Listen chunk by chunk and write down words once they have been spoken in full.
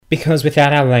Because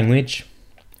without our language,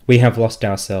 we have lost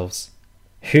ourselves.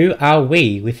 Who are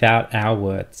we without our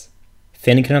words?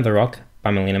 Finnegan of the Rock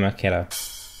by Melina Marquetta.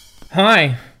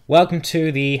 Hi, welcome to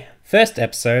the first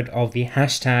episode of the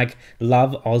hashtag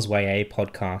LoveAusYA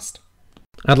podcast.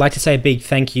 I'd like to say a big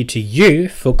thank you to you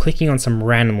for clicking on some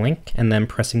random link and then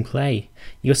pressing play.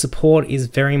 Your support is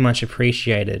very much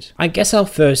appreciated. I guess I'll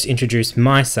first introduce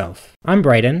myself. I'm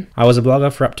Braiden. I was a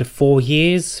blogger for up to 4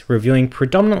 years, reviewing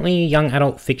predominantly young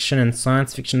adult fiction and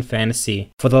science fiction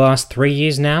fantasy. For the last 3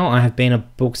 years now, I have been a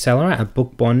bookseller at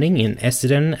Book Bonding in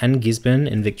Essendon and Gisborne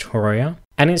in Victoria.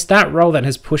 And it's that role that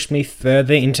has pushed me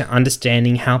further into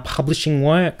understanding how publishing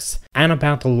works and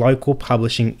about the local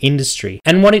publishing industry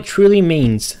and what it truly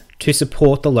means to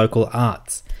support the local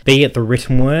arts, be it the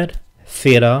written word,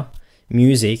 theatre,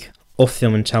 music, or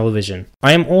film and television.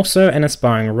 I am also an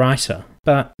aspiring writer,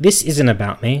 but this isn't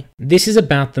about me. This is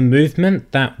about the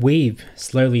movement that we've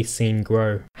slowly seen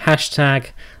grow. Hashtag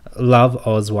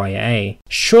LoveAusYA.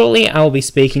 Shortly, I will be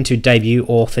speaking to debut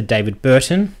author David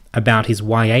Burton about his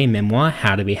YA memoir,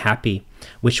 How to Be Happy,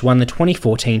 which won the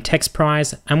 2014 Text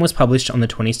Prize and was published on the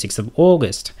 26th of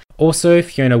August. Also,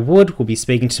 Fiona Wood will be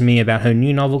speaking to me about her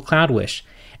new novel, Cloudwish,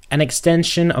 an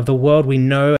extension of the world we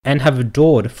know and have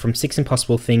adored from Six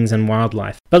Impossible Things and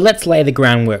Wildlife. But let's lay the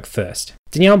groundwork first.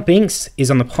 Danielle Binks is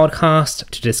on the podcast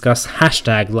to discuss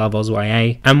hashtag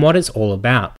LoveAusYA and what it's all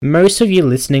about. Most of you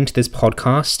listening to this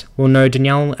podcast will know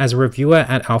Danielle as a reviewer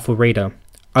at Alpha Reader,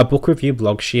 a book review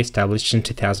blog she established in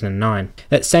 2009.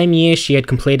 That same year, she had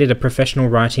completed a professional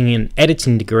writing and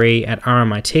editing degree at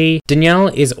RMIT. Danielle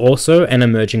is also an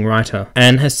emerging writer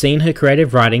and has seen her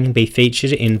creative writing be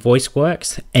featured in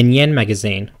VoiceWorks and Yen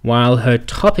magazine, while her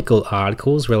topical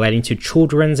articles relating to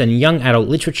children's and young adult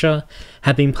literature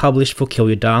have been published for Kill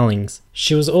Your Darlings.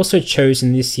 She was also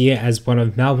chosen this year as one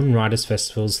of Melbourne Writers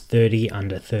Festival's 30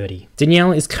 Under 30.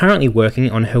 Danielle is currently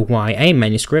working on her YA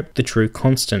manuscript, The True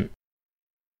Constant.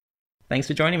 Thanks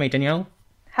for joining me, Danielle.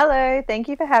 Hello, thank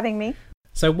you for having me.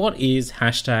 So what is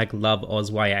hashtag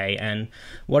LoveAusYA and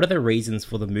what are the reasons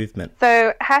for the movement?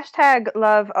 So hashtag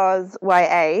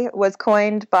LoveAusYA was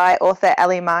coined by author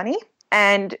Ali Marnie,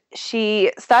 and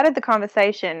she started the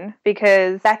conversation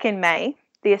because back in May,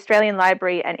 the Australian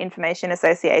Library and Information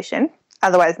Association,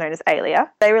 otherwise known as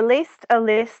ALIA, they released a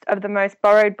list of the most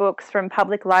borrowed books from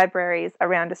public libraries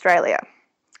around Australia.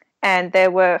 And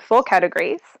there were 4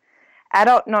 categories: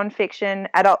 adult non-fiction,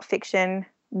 adult fiction,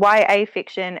 YA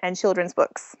fiction, and children's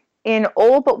books. In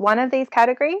all but one of these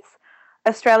categories,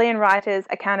 Australian writers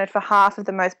accounted for half of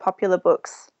the most popular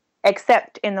books,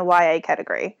 except in the YA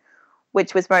category,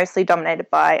 which was mostly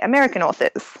dominated by American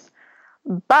authors.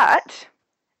 But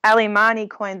Ali Marnie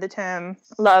coined the term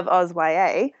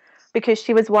LoveAusYA because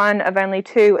she was one of only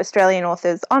 2 Australian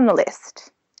authors on the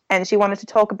list, and she wanted to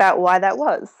talk about why that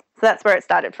was. So that's where it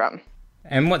started from.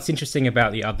 And what's interesting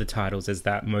about the other titles is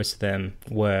that most of them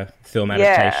were film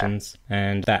adaptations,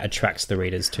 and that attracts the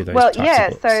readers to those types of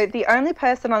books. So the only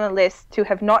person on the list to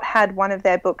have not had one of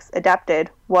their books adapted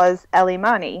was Ali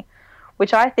Marnie,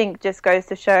 which I think just goes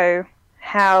to show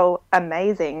how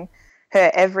amazing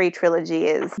her every trilogy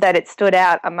is, that it stood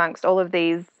out amongst all of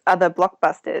these other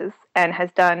blockbusters and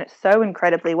has done so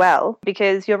incredibly well.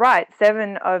 Because you're right,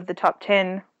 7 of the top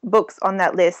 10 books on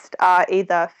that list are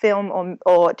either film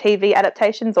or TV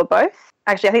adaptations or both.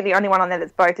 Actually, I think the only one on there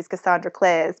that's both is Cassandra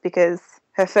Clare's, because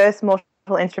her first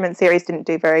Mortal Instruments series didn't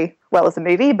do very well as a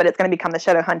movie, but it's going to become the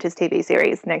Shadowhunters TV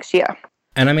series next year.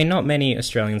 And I mean, not many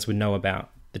Australians would know about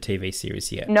the TV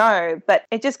series yet. No, but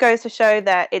it just goes to show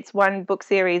that it's one book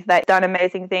series that's done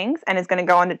amazing things and is going to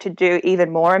go on to do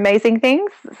even more amazing things.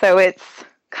 So it's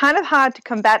kind of hard to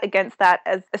combat against that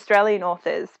as Australian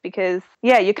authors because,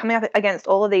 yeah, you're coming up against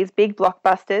all of these big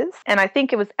blockbusters. And I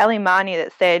think it was Ali Marnie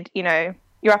that said, you know,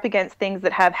 you're up against things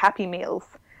that have Happy Meals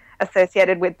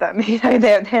associated with them. You know,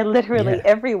 they're literally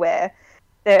everywhere.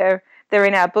 They're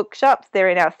in our bookshops, they're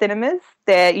in our cinemas.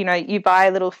 They're, you know, you buy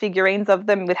little figurines of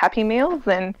them with Happy Meals,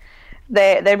 and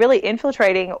they're really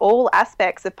infiltrating all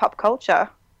aspects of pop culture.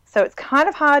 So it's kind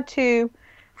of hard to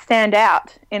stand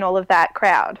out in all of that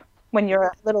crowd when you're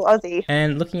a little Aussie.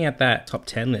 And looking at that top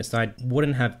 10 list, I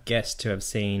wouldn't have guessed to have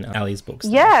seen Ali's books.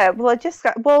 Yeah,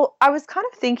 well, I was kind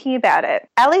of thinking about it.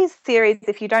 Ali's series,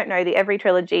 if you don't know, the Every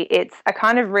Trilogy, it's a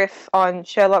kind of riff on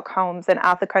Sherlock Holmes and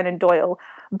Arthur Conan Doyle,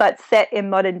 but set in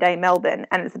modern-day Melbourne,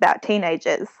 and it's about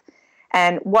teenagers.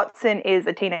 And Watson is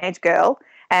a teenage girl,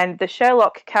 and the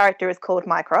Sherlock character is called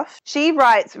Mycroft. She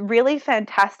writes really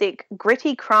fantastic,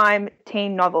 gritty crime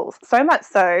teen novels, so much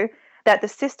so that the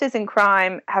Sisters in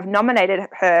Crime have nominated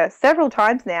her several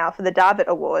times now for the Darvett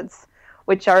Awards,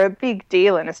 which are a big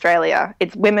deal in Australia.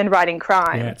 It's women writing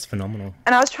crime. Yeah, it's phenomenal.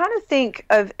 And I was trying to think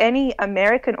of any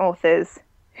American authors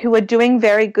who are doing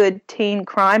very good teen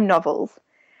crime novels,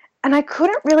 and I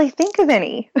couldn't really think of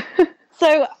any.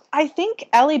 So I think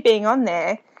Ellie being on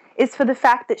there is for the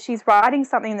fact that she's writing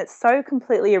something that's so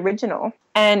completely original,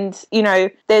 and, you know,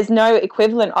 there's no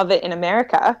equivalent of it in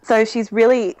America. So she's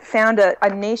really found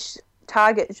a niche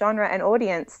target genre and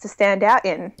audience to stand out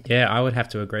in. Yeah, I would have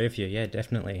to agree with you. Yeah,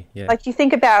 definitely. Yeah. Like, you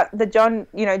think about John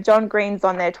Green's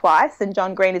on there twice, and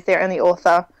John Green is their only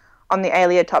author on the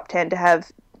Alia top 10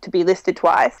 to be listed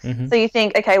twice. Mm-hmm. So you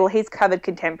think, okay, well, he's covered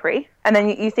contemporary. And then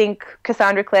you think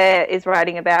Cassandra Clare is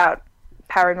writing about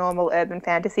paranormal, urban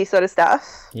fantasy sort of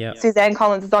stuff. Yeah. Suzanne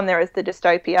Collins is on there as the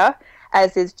dystopia,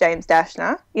 as is James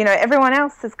Dashner. You know, everyone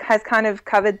else has kind of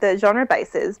covered the genre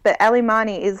bases, but Ali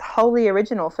Marnie is wholly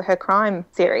original for her crime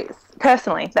series.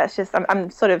 Personally, that's just,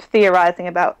 I'm sort of theorising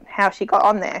about how she got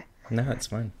on there. No, it's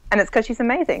fine. And it's because she's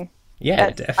amazing.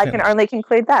 Yeah, definitely. I can only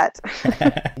conclude that.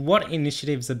 What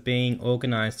initiatives are being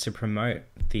organised to promote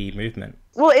the movement?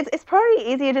 Well, it's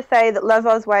probably easier to say that Love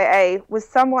Oz YA was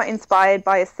somewhat inspired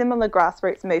by a similar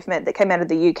grassroots movement that came out of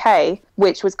the UK,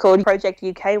 which was called Project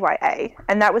UK YA.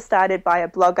 And that was started by a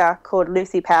blogger called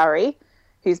Lucy Powery,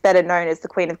 who's better known as the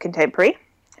Queen of Contemporary.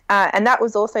 And that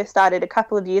was also started a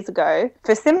couple of years ago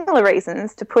for similar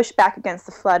reasons, to push back against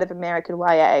the flood of American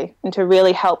YA and to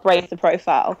really help raise the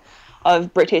profile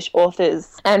of British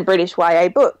authors and British YA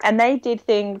books. And they did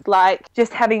things like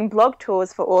just having blog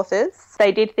tours for authors.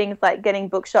 They did things like getting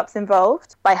bookshops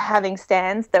involved by having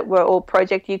stands that were all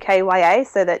Project UK YA,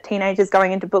 so that teenagers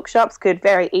going into bookshops could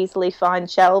very easily find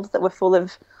shelves that were full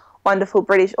of wonderful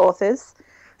British authors.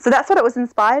 So that's what it was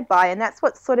inspired by, and that's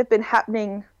what's sort of been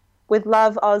happening with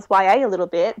Love Oz YA a little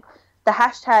bit. The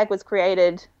hashtag was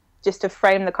created just to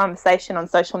frame the conversation on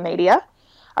social media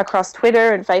across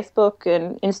Twitter and Facebook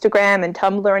and Instagram and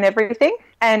Tumblr and everything.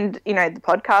 And, you know, the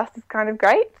podcast is kind of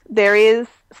great. There is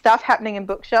stuff happening in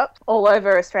bookshops all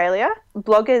over Australia.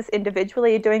 Bloggers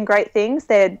individually are doing great things.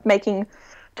 They're making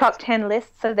top 10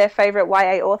 lists of their favourite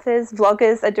YA authors.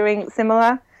 Vloggers are doing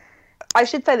similar. I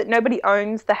should say that nobody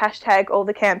owns the hashtag or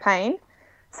the campaign.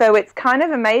 So it's kind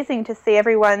of amazing to see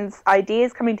everyone's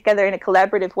ideas coming together in a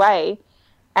collaborative way,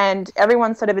 and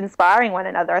everyone's sort of inspiring one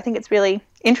another. I think it's really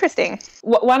interesting.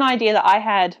 One idea that I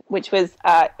had, which was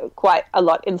quite a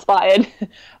lot inspired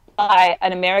by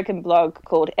an American blog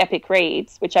called Epic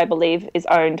Reads, which I believe is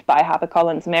owned by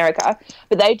HarperCollins America,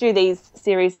 but they do these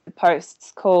series of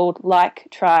posts called Like,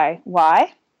 Try,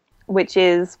 Why, which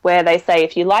is where they say,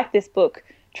 if you like this book,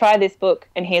 try this book,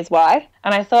 and here's why.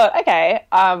 And I thought, okay,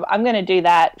 I'm going to do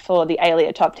that for the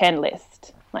Alia top 10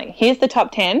 list. Like, here's the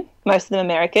top 10, most of them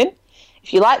American.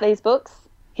 If you like these books,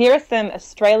 here are some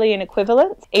Australian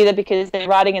equivalents, either because they're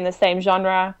writing in the same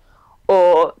genre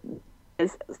or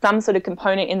there's some sort of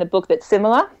component in the book that's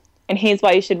similar, and here's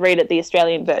why you should read it, the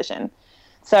Australian version.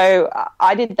 So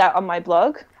I did that on my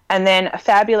blog. And then a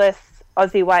fabulous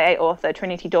Aussie YA author,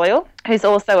 Trinity Doyle, who's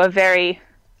also a very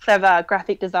clever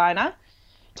graphic designer,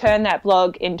 turned that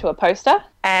blog into a poster,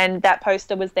 and that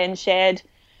poster was then shared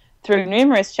through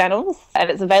numerous channels, and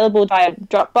it's available via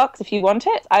Dropbox if you want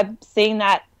it. I've seen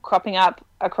that cropping up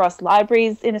across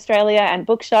libraries in Australia and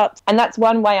bookshops, and that's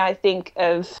one way I think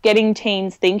of getting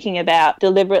teens thinking about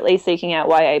deliberately seeking out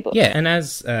YA books. Yeah, and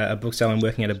as a bookseller, I'm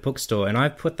working at a bookstore, and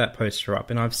I've put that poster up,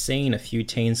 and I've seen a few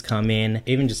teens come in,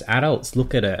 even just adults,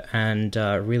 look at it and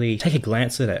really take a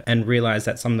glance at it and realise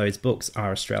that some of those books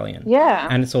are Australian. Yeah.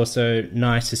 And it's also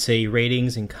nice to see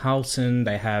readings in Carlton.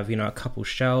 They have, you know, a couple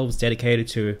shelves dedicated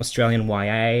to Australian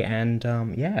YA, and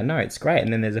it's great.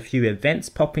 And then there's a few events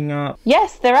popping up.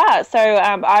 Yes, there are.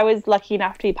 So I was lucky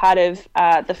enough to be part of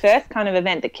the first kind of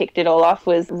event that kicked it all off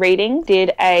was Reading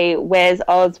did a Where's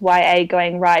Oz YA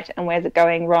Going Right and Where's It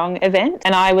Going Wrong event.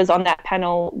 And I was on that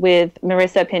panel with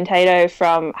Marissa Pintato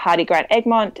from Hardy Grant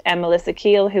Egmont and Melissa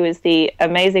Keel, who is the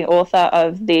amazing author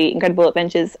of The Incredible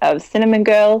Adventures of Cinnamon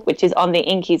Girl, which is on the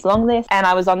Inkies long list. And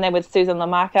I was on there with Susan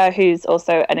Lamarca, who's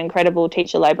also an incredible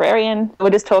teacher librarian. We're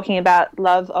just talking about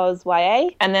Love Oz YA.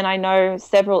 And then I know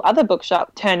several other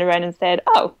bookshops turned around and said,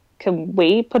 oh, can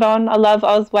we put on a Love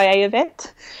Oz YA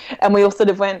event? And we all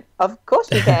sort of went, of course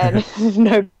you can.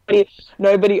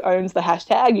 Nobody owns the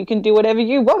hashtag. You can do whatever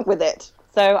you want with it.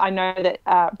 So I know that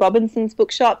Robinson's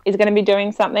bookshop is going to be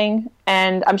doing something,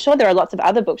 and I'm sure there are lots of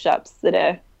other bookshops that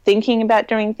are thinking about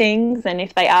doing things, and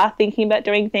if they are thinking about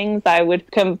doing things, I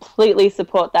would completely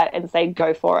support that and say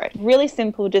go for it. Really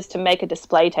simple, just to make a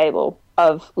display table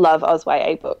of Love Oz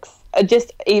YA books,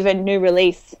 just even new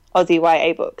release Aussie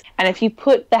YA books. And if you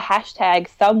put the hashtag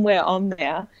somewhere on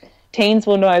there, teens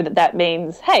will know that that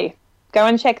means, hey, go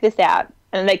and check this out.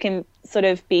 And they can sort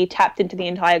of be tapped into the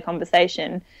entire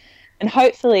conversation and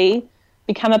hopefully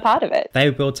become a part of it. They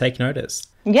will take notice.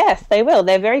 Yes, they will.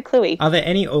 They're very cluey. Are there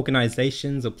any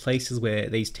organisations or places where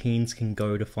these teens can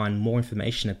go to find more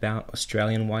information about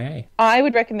Australian YA? I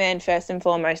would recommend, first and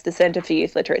foremost, the Centre for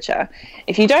Youth Literature.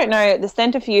 If you don't know, the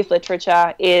Centre for Youth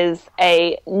Literature is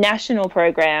a national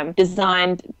program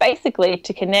designed basically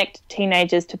to connect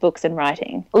teenagers to books and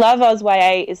writing. Love Oz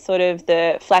YA is sort of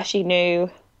the flashy new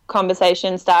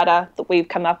conversation starter that we've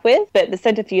come up with, but the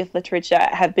Centre for Youth Literature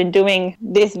have been doing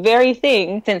this very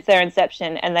thing since their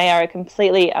inception, and they are a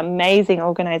completely amazing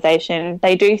organisation.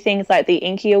 They do things like the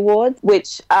Inky Awards,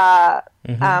 which are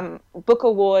book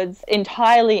awards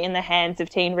entirely in the hands of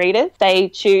teen readers. They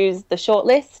choose the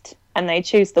shortlist and they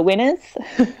choose the winners.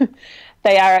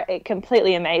 They are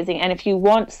completely amazing. And if you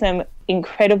want some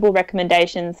incredible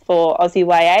recommendations for Aussie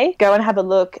YA, go and have a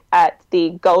look at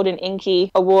the Golden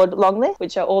Inky Award longlist,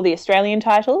 which are all the Australian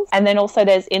titles. And then also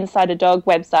there's Inside a Dog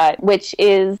website, which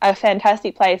is a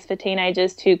fantastic place for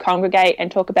teenagers to congregate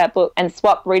and talk about books and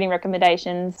swap reading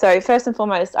recommendations. So first and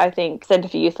foremost, I think Centre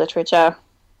for Youth Literature.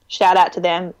 Shout out to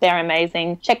them. They're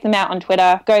amazing. Check them out on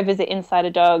Twitter. Go visit Inside a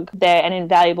Dog. They're an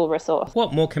invaluable resource.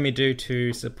 What more can we do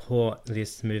to support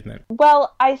this movement?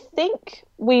 Well, I think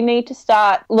we need to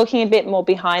start looking a bit more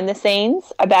behind the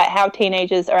scenes about how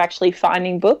teenagers are actually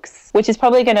finding books, which is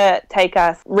probably going to take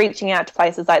us reaching out to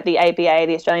places like the ABA,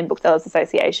 the Australian Booksellers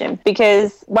Association,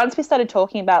 because once we started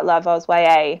talking about Love Oz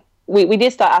YA, we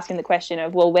did start asking the question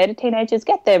of, well, where do teenagers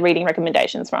get their reading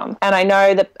recommendations from? And I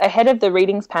know that ahead of the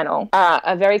readings panel,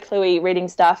 a very cluey reading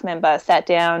staff member sat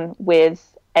down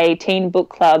with a teen book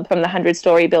club from the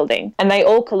 100-story building. And they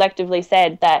all collectively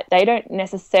said that they don't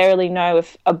necessarily know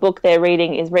if a book they're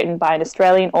reading is written by an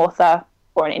Australian author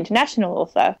or an international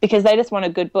author, because they just want a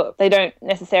good book. They don't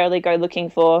necessarily go looking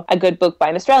for a good book by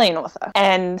an Australian author.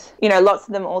 And, you know, lots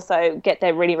of them also get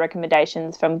their reading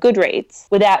recommendations from Goodreads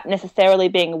without necessarily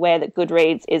being aware that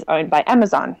Goodreads is owned by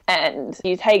Amazon. And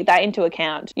you take that into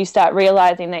account, you start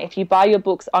realising that if you buy your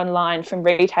books online from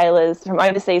retailers, from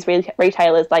overseas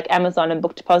retailers like Amazon and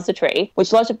Book Depository,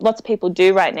 which lots of people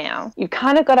do right now, you've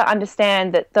kind of got to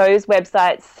understand that those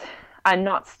websites are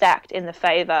not stacked in the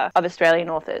favour of Australian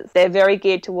authors. They're very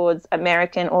geared towards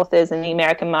American authors and the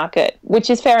American market,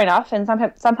 which is fair enough. And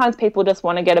sometimes people just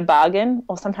want to get a bargain,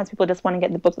 or sometimes people just want to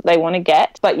get the book that they want to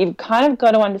get. But you've kind of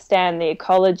got to understand the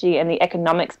ecology and the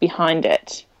economics behind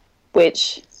it,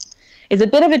 which is a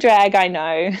bit of a drag, I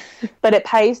know, but it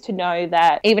pays to know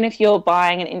that even if you're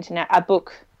buying a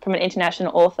book from an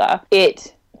international author,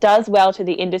 it does well to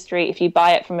the industry if you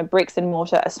buy it from a bricks and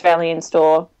mortar Australian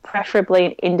store, preferably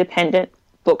an independent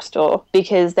bookstore,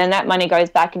 because then that money goes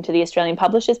back into the Australian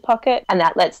publisher's pocket, and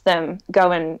that lets them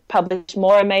go and publish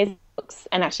more amazing books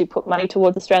and actually put money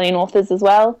towards Australian authors as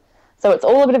well. So it's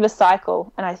all a bit of a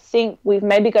cycle, and I think we've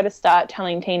maybe got to start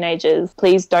telling teenagers,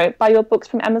 please don't buy your books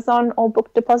from Amazon or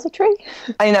Book Depository.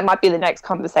 I think that might be the next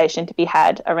conversation to be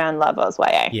had around Love Oz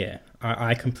YA. Yeah.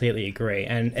 I completely agree.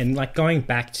 And like going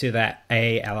back to that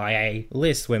ALIA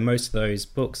list where most of those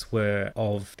books were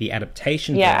of the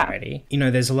adaptation variety, you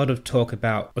know, there's a lot of talk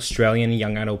about Australian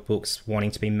young adult books wanting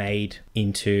to be made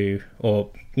into, or,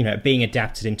 you know, being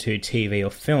adapted into TV or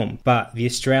film. But the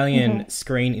Australian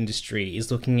screen industry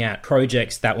is looking at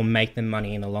projects that will make them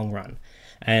money in the long run.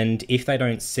 And if they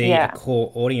don't see a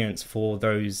core audience for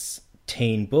those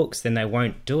teen books, then they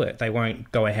won't do it. They won't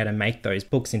go ahead and make those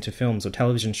books into films or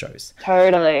television shows.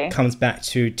 Totally. It comes back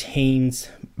to teens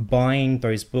buying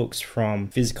those books from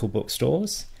physical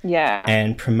bookstores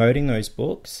and promoting those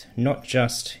books, not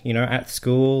just, you know, at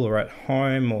school or at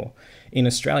home or in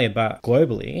Australia, but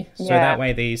globally. So that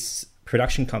way these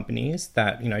production companies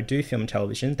that, you know, do film and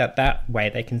television, that way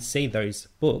they can see those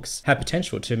books have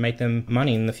potential to make them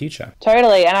money in the future.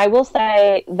 Totally. And I will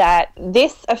say that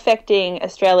this affecting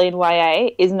Australian YA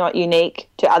is not unique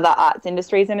to other arts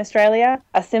industries in Australia.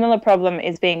 A similar problem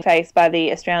is being faced by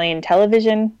the Australian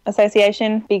Television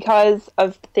Association because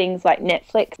of things like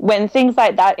Netflix. When things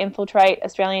like that infiltrate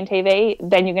Australian TV,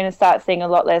 then you're going to start seeing a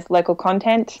lot less local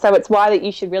content. So it's why that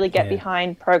you should really get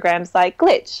behind programs like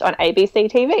Glitch on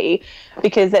ABC TV,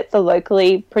 because it's a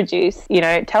locally produced, you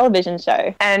know, television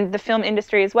show. And the film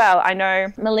industry as well. I know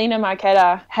Melina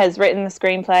Marchetta has written the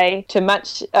screenplay to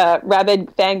much rabid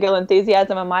fangirl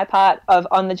enthusiasm on my part of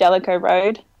On the Jellicoe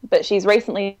Road, but she's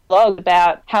recently blogged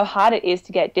about how hard it is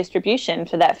to get distribution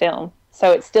for that film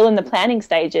So it's still in the planning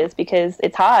stages because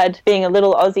it's hard being a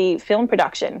little Aussie film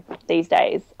production these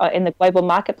days in the global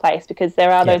marketplace because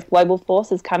there are those global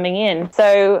forces coming in.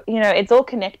 So, you know, it's all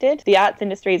connected. The arts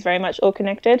industry is very much all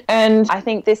connected. And I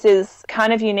think this is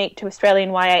kind of unique to Australian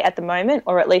YA at the moment,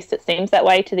 or at least it seems that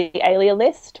way to the ALIA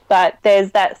list. But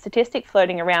there's that statistic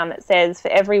floating around that says for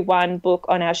every one book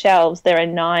on our shelves, there are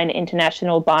 9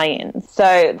 international buy-ins.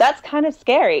 So that's kind of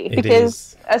scary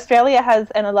because Australia has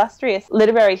an illustrious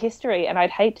literary history, and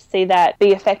I'd hate to see that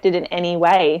be affected in any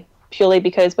way, purely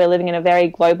because we're living in a very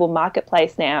global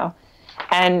marketplace now.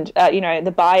 And, you know,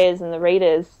 the buyers and the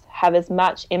readers have as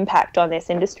much impact on this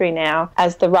industry now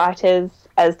as the writers,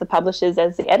 as the publishers,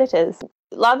 as the editors.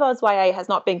 Love Oz YA has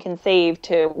not been conceived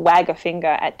to wag a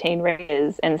finger at teen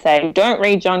readers and say, don't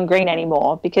read John Green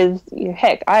anymore, because,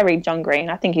 heck, I read John Green.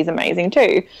 I think he's amazing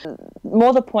too.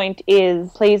 More the point is,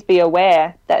 please be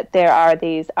aware that there are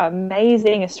these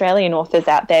amazing Australian authors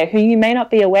out there who you may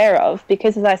not be aware of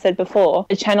because, as I said before,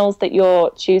 the channels that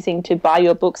you're choosing to buy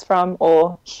your books from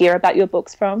or hear about your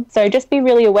books from. So just be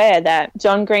really aware that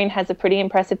John Green has a pretty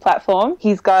impressive platform.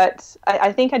 He's got,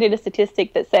 I think I did a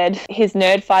statistic that said his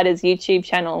Nerd Fighters YouTube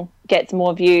channel gets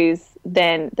more views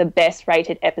than the best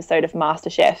rated episode of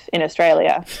MasterChef in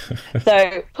Australia.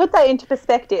 So put that into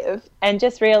perspective and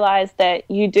just realise that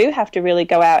you do have to really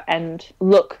go out and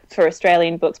look for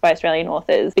Australian books by Australian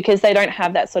authors because they don't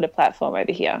have that sort of platform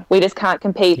over here. We just can't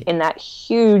compete in that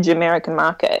huge American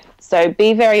market. So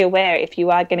be very aware if you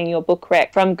are getting your book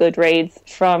rec from Goodreads,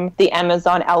 from the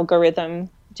Amazon algorithm.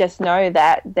 Just know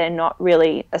that they're not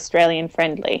really Australian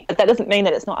friendly. But that doesn't mean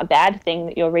that it's not a bad thing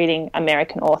that you're reading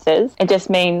American authors. It just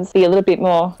means be a little bit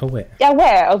more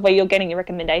aware of where you're getting your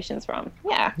recommendations from.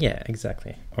 Yeah. Yeah,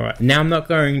 exactly. All right. Now I'm not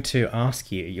going to ask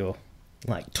you your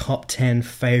top 10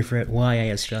 favourite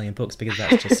YA Australian books because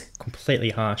that's just completely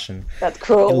harsh and that's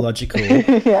cruel. Illogical.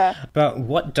 Yeah. But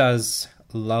what does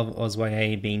Love Oz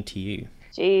YA mean to you?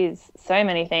 Jeez, so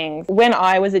many things. When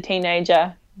I was a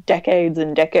teenager, decades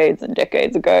and decades and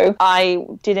decades ago, I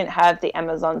didn't have the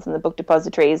Amazons and the book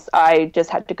depositories. I just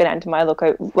had to go down to my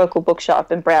local bookshop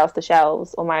and browse the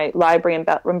shelves, or my library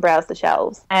and browse the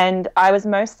shelves. And I was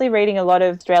mostly reading a lot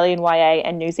of Australian YA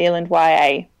and New Zealand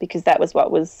YA because that was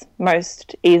what was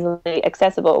most easily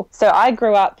accessible. So I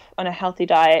grew up on a healthy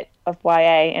diet of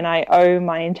YA, and I owe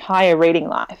my entire reading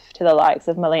life to the likes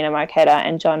of Melina Marchetta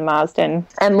and John Marsden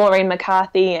and Maureen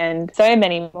McCarthy and so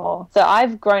many more. So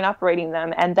I've grown up reading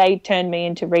them, and they turned me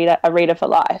into a reader for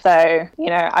life. So, you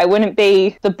know, I wouldn't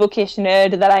be the bookish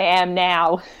nerd that I am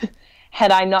now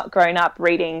had I not grown up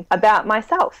reading about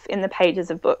myself in the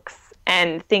pages of books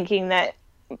and thinking that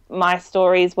my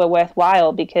stories were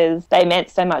worthwhile because they meant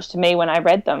so much to me when I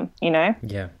read them, you know?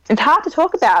 Yeah. It's hard to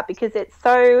talk about because it's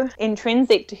so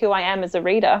intrinsic to who I am as a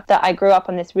reader that I grew up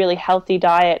on this really healthy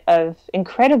diet of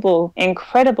incredible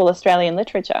Australian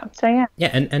literature. So, yeah. Yeah,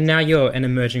 and now you're an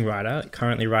emerging writer,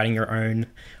 currently writing your own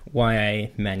YA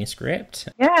manuscript.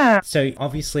 Yeah. So,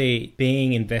 obviously,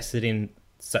 being invested in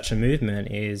such a movement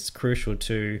is crucial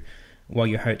to what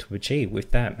you hope to achieve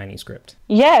with that manuscript.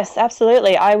 Yes,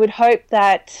 absolutely. I would hope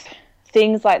that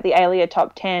things like the ALIA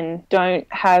Top 10 don't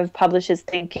have publishers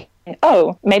thinking,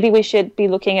 oh, maybe we should be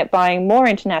looking at buying more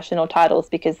international titles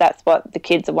because that's what the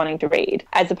kids are wanting to read,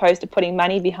 as opposed to putting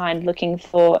money behind looking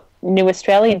for new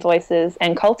Australian voices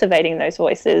and cultivating those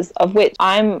voices, of which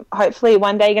I'm hopefully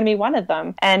one day going to be one of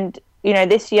them. And you know,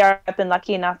 this year I've been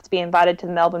lucky enough to be invited to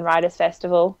the Melbourne Writers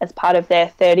Festival as part of their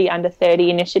 30 Under 30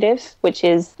 initiative, which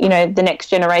is, you know, the next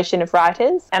generation of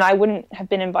writers. And I wouldn't have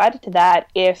been invited to that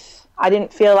if I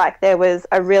didn't feel like there was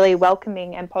a really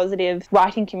welcoming and positive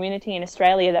writing community in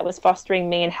Australia that was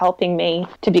fostering me and helping me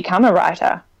to become a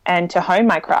writer and to hone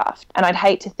my craft. And I'd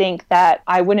hate to think that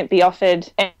I wouldn't be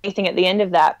offered anything at the end of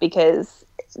that because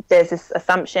there's this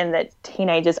assumption that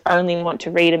teenagers only want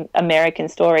to read American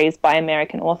stories by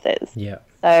American authors. Yeah.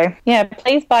 So, yeah,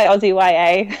 please buy Aussie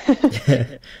YA.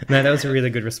 No, that was a really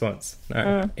good response.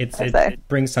 No, it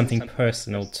brings something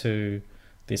personal to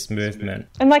this movement.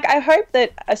 And I hope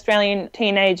that Australian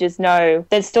teenagers know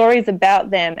that stories about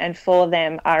them and for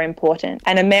them are important.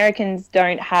 And Americans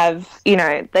don't have,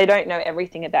 they don't know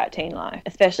everything about teen life,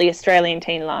 especially Australian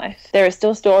teen life. There are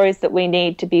still stories that we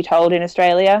need to be told in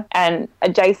Australia. And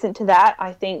adjacent to that,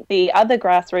 I think the other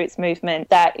grassroots movement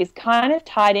that is kind of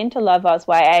tied into Love Oz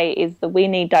YA is the We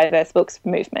Need Diverse Books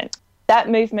movement. That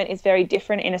movement is very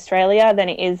different in Australia than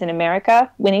it is in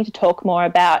America. We need to talk more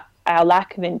about our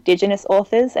lack of Indigenous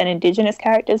authors and Indigenous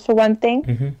characters, for one thing.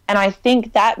 Mm-hmm. And I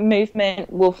think that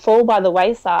movement will fall by the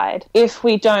wayside if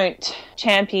we don't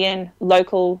champion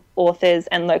local authors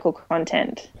and local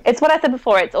content. It's what I said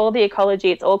before, it's all the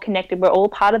ecology, it's all connected, we're all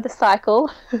part of the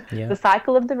cycle, the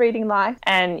cycle of the reading life,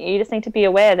 and you just need to be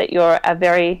aware that you're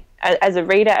as a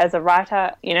reader, as a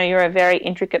writer, you're a very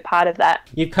intricate part of that.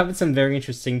 You've covered some very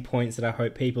interesting points that I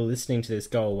hope people listening to this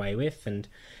go away with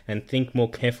and think more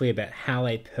carefully about how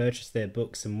they purchase their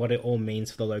books and what it all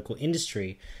means for the local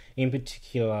industry, in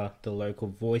particular the local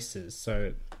voices.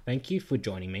 So thank you for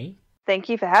joining me. Thank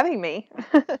you for having me.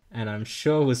 And I'm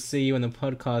sure we'll see you on the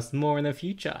podcast more in the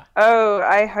future. Oh,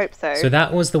 I hope so. So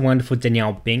that was the wonderful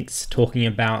Danielle Binks talking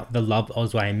about the Love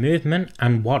Osway movement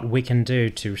and what we can do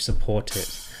to support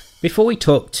it. Before we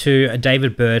talk to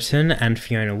David Burton and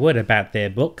Fiona Wood about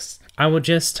their books, I will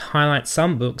just highlight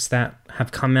some books that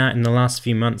have come out in the last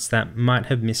few months that might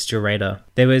have missed your radar.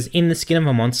 There was In the Skin of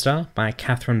a Monster by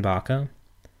Catherine Barker,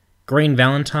 Green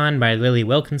Valentine by Lily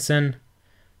Wilkinson,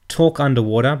 Talk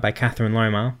Underwater by Catherine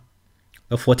Loma,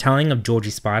 The Foretelling of Georgie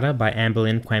Spider by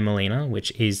Amberlynn Quay-Molina,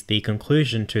 which is the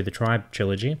conclusion to the Tribe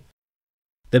trilogy,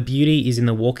 The Beauty is in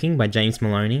the Walking by James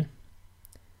Maloney,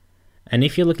 and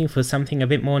if you're looking for something a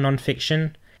bit more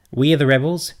non-fiction, We Are the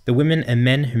Rebels, The Women and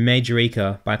Men Who Made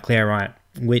Eureka by Claire Wright,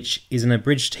 which is an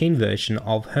abridged teen version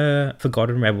of her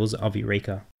Forgotten Rebels of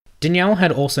Eureka. Danielle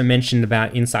had also mentioned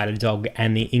about Inside a Dog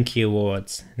and the Inky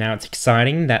Awards. Now it's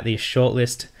exciting that the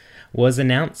shortlist was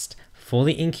announced for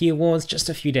the Inky Awards just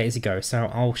a few days ago, so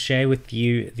I'll share with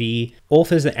you the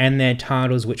authors and their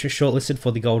titles which were shortlisted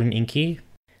for the Golden Inky.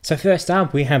 So first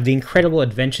up, we have The Incredible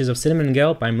Adventures of Cinnamon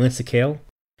Girl by Melissa Keel,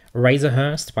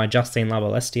 Razorhurst by Justine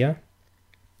Labalestia,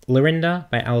 Lorinda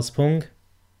by Alice Pung,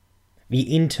 The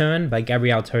Intern by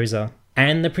Gabrielle Tozer,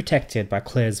 and The Protected by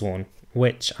Claire Zorn,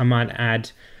 which I might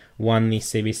add won the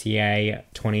CBCA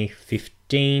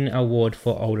 2015 award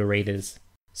for older readers.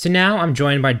 So now I'm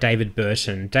joined by David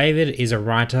Burton. David is a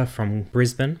writer from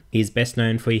Brisbane. He's best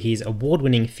known for his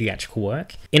award-winning theatrical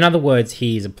work. In other words,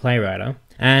 he's a playwright.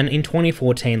 And in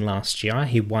 2014, last year,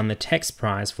 he won the Text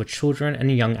Prize for Children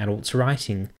and Young Adults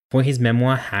Writing for his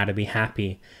memoir, How to Be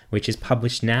Happy, which is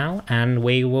published now, and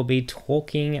we will be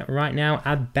talking right now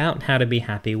about How to Be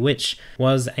Happy, which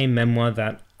was a memoir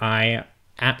that I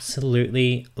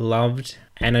absolutely loved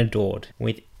and adored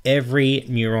with every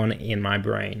neuron in my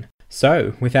brain.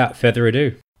 So, without further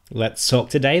ado, let's talk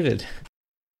to David.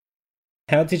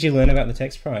 How did you learn about the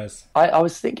Text Prize? I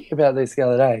was thinking about this the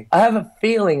other day. I have a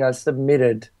feeling I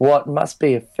submitted what must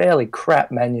be a fairly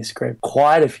crap manuscript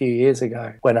quite a few years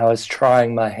ago when I was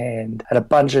trying my hand at a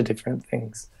bunch of different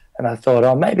things. And I thought,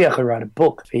 oh, maybe I could write a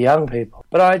book for young people.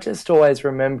 But I just always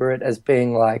remember it as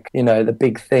being like, the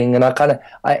big thing. And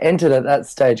I entered at that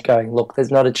stage going, look, there's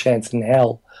not a chance in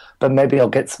hell, but maybe I'll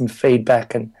get some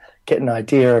feedback and get an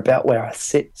idea about where I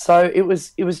sit. So it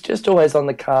was just always on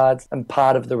the cards and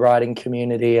part of the writing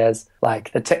community as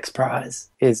like the Text Prize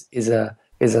is a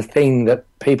thing that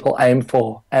people aim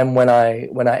for. And when I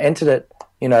entered it,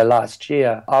 last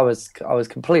year, I was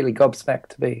completely gobsmacked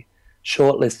to be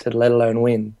shortlisted, let alone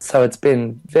win. So it's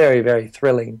been very, very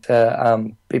thrilling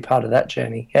to be part of that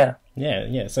journey. Yeah.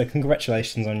 Yeah. So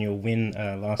congratulations on your win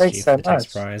last Thanks year so for the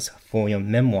Text much. Prize for your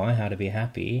memoir, How to Be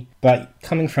Happy. But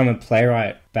coming from a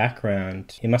playwright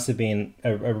background, it must have been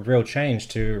a real change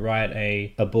to write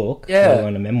a book, let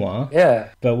alone a memoir. Yeah.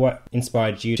 But what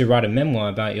inspired you to write a memoir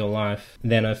about your life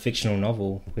than a fictional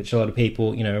novel, which a lot of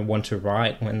people, want to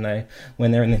write when they're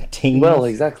in their teens? Well,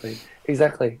 exactly.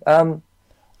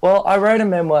 Well, I wrote a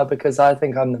memoir because I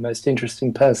think I'm the most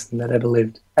interesting person that ever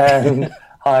lived. And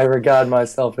I regard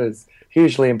myself as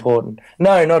hugely important.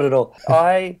 No, not at all.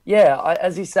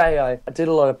 As you say, I did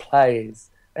a lot of plays,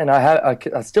 and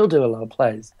I still do a lot of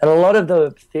plays. And a lot of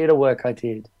the theatre work I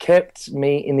did kept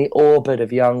me in the orbit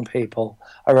of young people.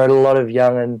 I wrote a lot of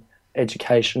young and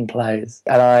education plays,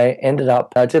 and I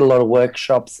did a lot of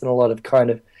workshops and a lot of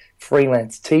kind of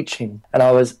freelance teaching. And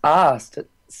I was asked at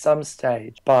some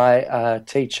stage by a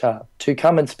teacher to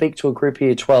come and speak to a group of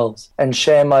Year 12s and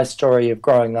share my story of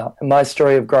growing up. And my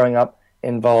story of growing up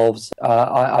involves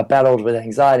I battled with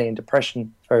anxiety and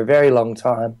depression for a very long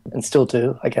time, and still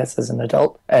do, I guess, as an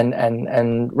adult,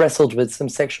 and wrestled with some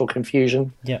sexual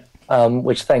confusion. Yeah.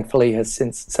 Which thankfully has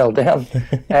since settled down,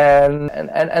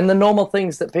 and the normal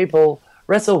things that people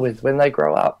wrestle with when they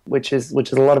grow up, which is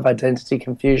a lot of identity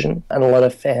confusion and a lot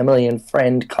of family and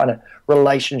friend kind of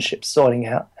relationship sorting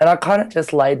out. And I kind of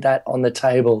just laid that on the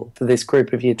table for this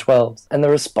group of Year 12s. And the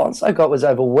response I got was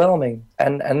overwhelming.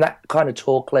 And that kind of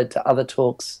talk led to other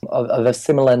talks of a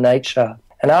similar nature.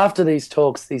 And after these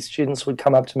talks, these students would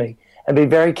come up to me and be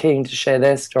very keen to share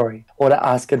their story or to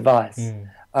ask advice.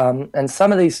 And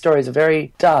some of these stories are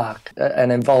very dark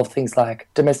and involve things like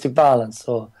domestic violence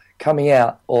or coming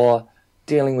out or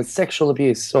dealing with sexual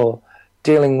abuse or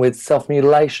dealing with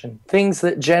self-mutilation, things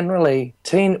that generally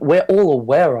we're all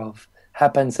aware of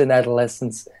happens in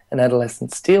adolescence and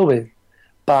adolescents deal with,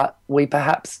 but we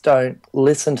perhaps don't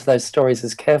listen to those stories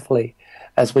as carefully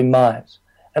as we might.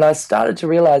 And I started to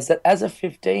realize that as a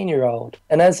 15-year-old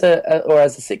and as a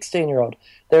 16-year-old,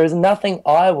 there is nothing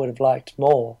I would have liked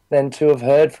more than to have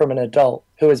heard from an adult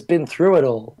who has been through it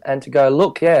all and to go,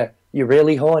 look, yeah, you're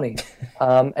really horny,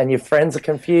 and your friends are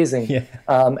confusing,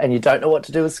 and you don't know what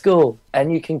to do with school,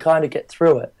 and you can kind of get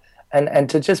through it. And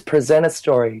to just present a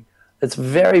story that's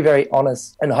very, very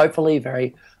honest and hopefully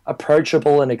very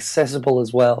approachable and accessible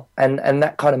as well. And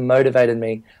that kind of motivated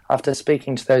me after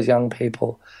speaking to those young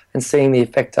people and seeing the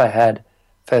effect I had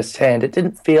firsthand. It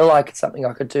didn't feel like it's something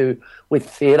I could do with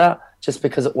theatre just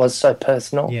because it was so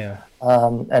personal.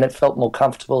 And it felt more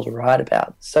comfortable to write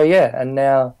about. So and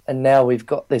now we've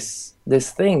got this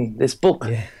book,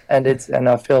 and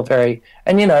I feel very,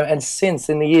 and since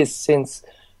in the years since,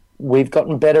 we've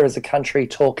gotten better as a country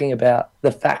talking about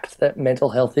the fact that mental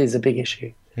health is a big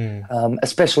issue,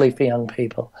 especially for young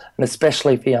people and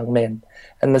especially for young men,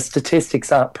 and the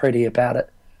statistics aren't pretty about it.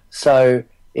 So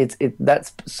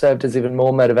that's served as even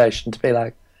more motivation to be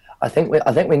like, I think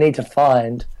we need to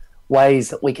find ways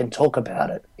that we can talk about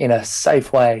it in a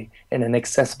safe way, in an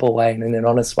accessible way, and in an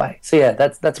honest way. So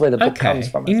that's where the book comes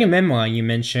from. In your memoir, you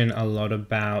mention a lot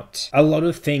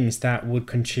of things that would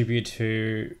contribute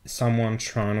to someone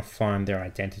trying to find their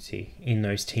identity in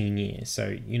those teen years.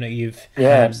 So you've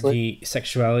had the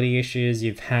sexuality issues,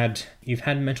 you've had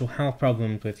mental health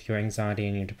problems with your anxiety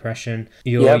and your depression.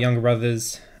 Your younger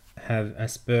brothers have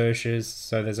Asperger's,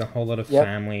 so there's a whole lot of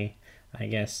family, I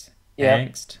guess,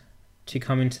 angst to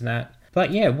come into that. But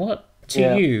what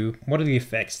are the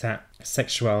effects that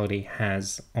sexuality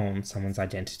has on someone's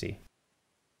identity?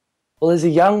 Well, as a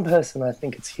young person, I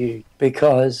think it's huge,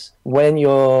 because when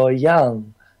you're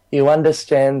young, you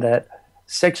understand that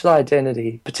sexual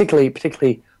identity,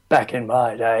 particularly back in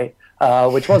my day,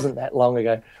 which wasn't that long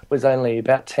ago, was only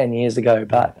about 10 years ago,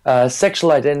 but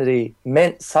sexual identity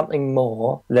meant something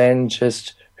more than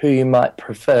just who you might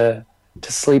prefer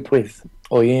to sleep with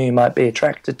or you might be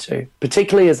attracted to.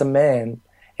 Particularly as a man,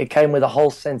 it came with a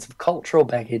whole sense of cultural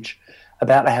baggage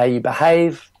about how you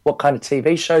behave, what kind of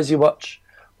TV shows you watch,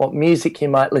 what music you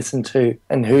might listen to,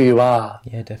 and who you are.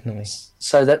 Yeah, definitely.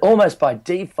 So that almost by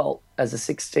default, as a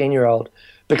 16-year-old,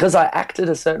 because I acted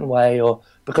a certain way or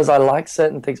because I liked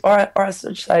certain things, or I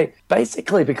should say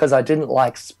basically because I didn't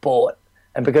like sport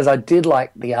and because I did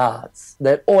like the arts,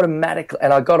 that automatically,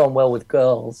 and I got on well with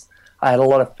girls, I had a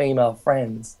lot of female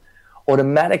friends,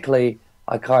 automatically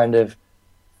I kind of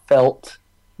felt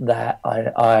that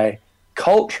I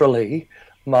culturally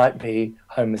might be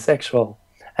homosexual.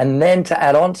 And then to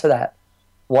add on to that,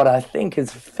 what I think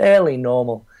is fairly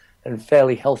normal and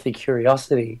fairly healthy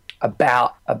curiosity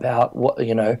about what,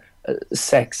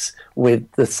 sex with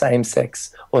the same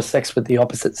sex or sex with the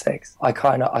opposite sex. I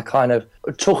kind of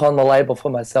took on the label for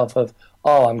myself of,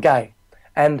 oh, I'm gay.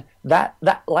 And that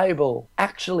label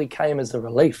actually came as a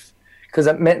relief, because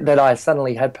it meant that I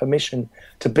suddenly had permission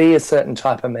to be a certain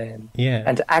type of man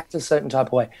and to act a certain type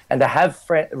of way and to have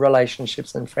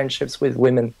relationships and friendships with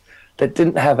women that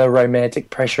didn't have a romantic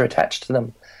pressure attached to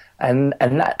them. And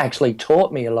that actually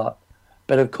taught me a lot.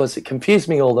 But, of course, it confused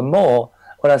me all the more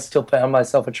when I still found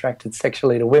myself attracted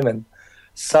sexually to women.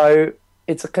 So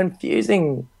it's a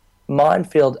confusing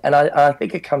minefield, and I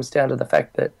think it comes down to the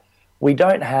fact that we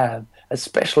don't have,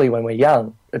 especially when we're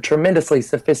young, a tremendously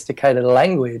sophisticated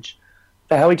language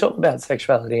for how we talk about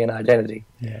sexuality and identity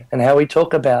and how we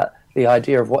talk about the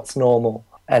idea of what's normal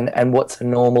and what's a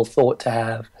normal thought to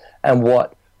have and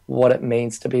what it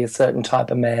means to be a certain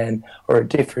type of man or a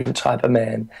different type of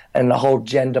man, and the whole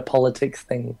gender politics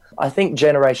thing. I think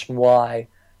Generation Y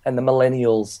and the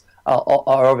millennials are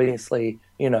obviously,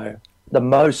 the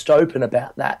most open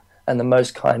about that and the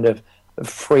most kind of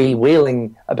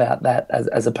freewheeling about that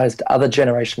as opposed to other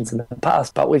generations in the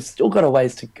past. But we've still got a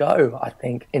ways to go, I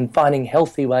think, in finding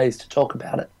healthy ways to talk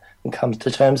about it and come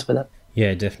to terms with it.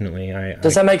 Yeah, definitely.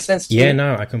 Does that make sense to you? Yeah,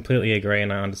 no, I completely agree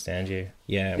and I understand you.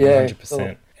 Yeah, 100%.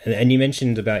 Cool. And you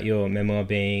mentioned about your memoir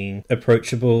being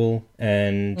approachable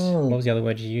and what was the other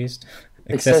word you used?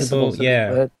 Accessible.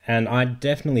 Yeah. And I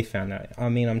definitely found that. I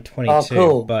mean, I'm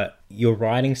 22, but your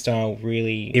writing style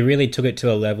really took it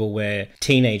to a level where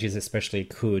teenagers especially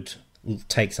could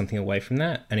take something away from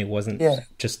that. And it wasn't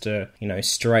just a,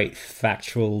 straight,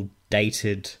 factual,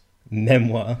 dated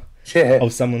memoir.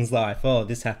 of someone's life. Oh,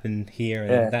 this happened here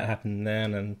and that happened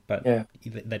then, but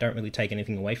they don't really take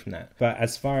anything away from that. But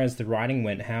as far as the writing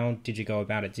went, how did you go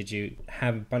about it? Did you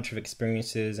have a bunch of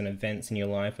experiences and events in your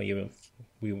life where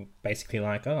we were basically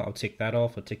like, oh, I'll tick that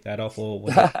off, or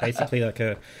was it basically like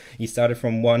you started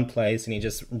from one place and you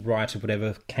just write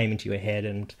whatever came into your head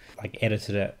and like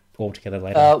edited it all together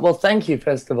later? Well, thank you,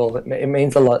 first of all. It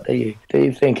means a lot that you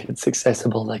think it's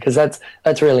accessible, because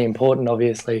that's really important,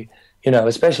 obviously.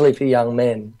 Especially for young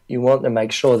men, you want to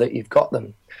make sure that you've got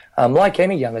them. Like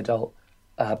any young adult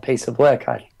piece of work,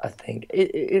 I think.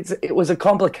 It was a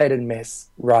complicated mess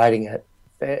writing it.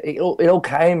 It all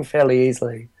came fairly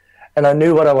easily, and I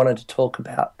knew what I wanted to talk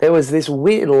about. There was this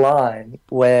weird line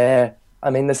where,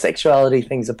 the sexuality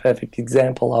thing's a perfect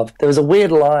example of, there was a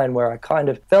weird line where I kind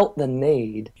of felt the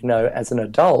need, as an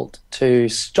adult, to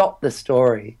stop the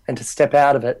story and to step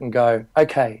out of it and go,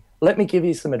 okay, let me give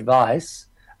you some advice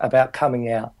about coming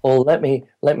out, or let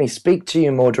me speak to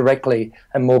you more directly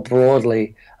and more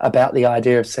broadly about the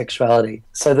idea of sexuality,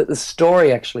 so that the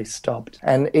story actually stopped.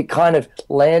 And it kind of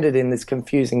landed in this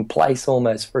confusing place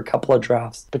almost for a couple of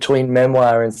drafts between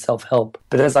memoir and self-help.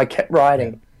 But as I kept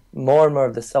writing, more and more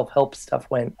of the self-help stuff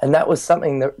went. And that was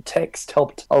something that text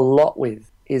helped a lot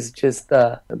with, is just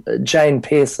Jane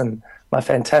Pearson, my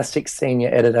fantastic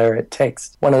senior editor at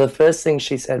Text. One of the first things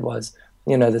she said was,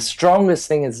 the strongest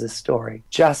thing is the story.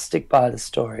 Just stick by the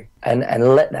story and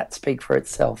let that speak for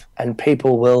itself. And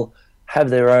people will have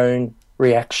their own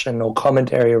reaction or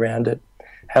commentary around it,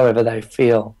 however they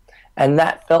feel. And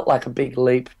that felt like a big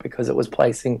leap, because it was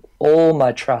placing all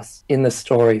my trust in the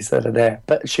stories that are there.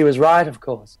 But she was right, of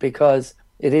course, because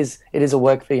it is a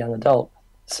work for young adult.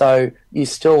 So you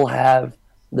still have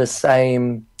the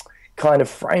same kind of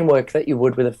framework that you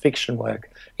would with a fiction work.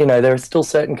 There are still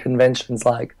certain conventions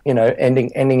like,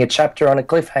 ending a chapter on a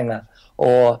cliffhanger,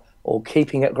 or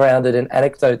keeping it grounded in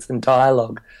anecdotes and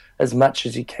dialogue as much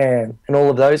as you can. And all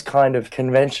of those kind of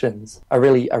conventions are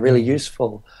really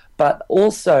useful. But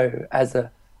also as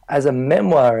a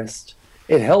memoirist,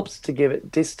 it helps to give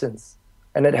it distance,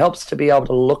 and it helps to be able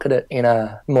to look at it in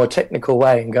a more technical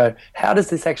way and go, how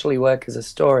does this actually work as a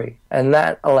story? And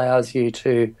that allows you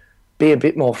to be a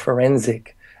bit more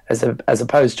forensic as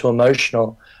opposed to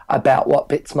emotional about what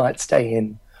bits might stay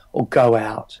in or go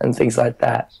out and things like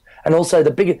that. And also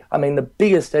the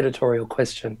biggest editorial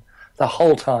question the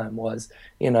whole time was,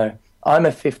 I'm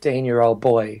a 15-year-old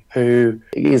boy who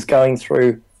is going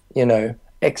through,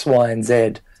 X, Y, and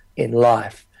Z in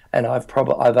life, and I've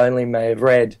only may have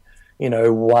read,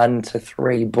 1 to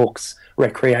 3 books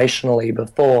recreationally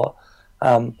before.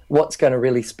 What's going to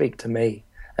really speak to me?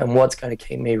 And what's going to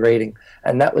keep me reading?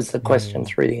 And that was the question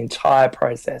through the entire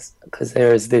process, because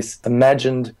there is this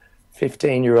imagined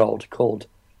 15-year-old called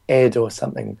Ed or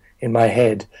something in my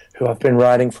head who I've been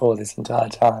writing for this entire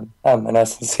time. And I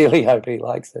sincerely hope he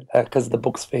likes it, because the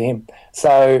book's for him.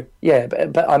 So, yeah,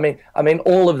 but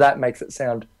all of that makes it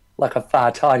sound like a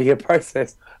far tidier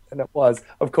process than it was.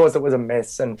 Of course, it was a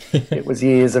mess, and it was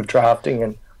years of drafting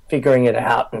and figuring it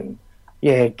out and,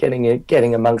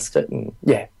 getting amongst it and,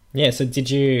 Yeah, so did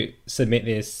you submit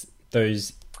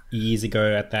those years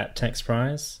ago at that Text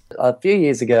Prize? A few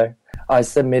years ago, I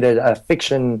submitted a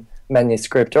fiction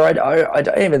manuscript, or I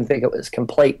don't even think it was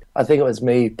complete. I think it was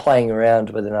me playing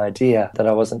around with an idea that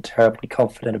I wasn't terribly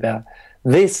confident about.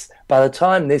 By the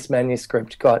time this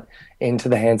manuscript got into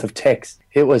the hands of Text,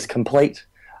 it was complete.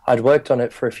 I'd worked on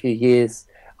it for a few years.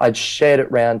 I'd shared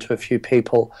it round to a few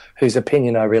people whose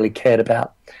opinion I really cared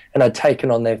about, and I'd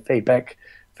taken on their feedback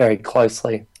very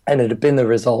closely. And it had been the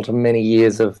result of many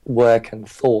years of work and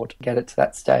thought to get it to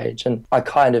that stage. And I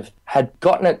kind of had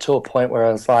gotten it to a point where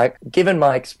I was like, given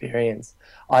my experience,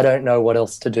 I don't know what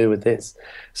else to do with this.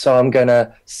 So I'm going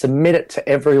to submit it to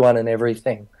everyone and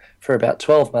everything for about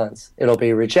 12 months. It'll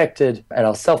be rejected, and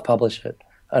I'll self-publish it,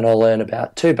 and I'll earn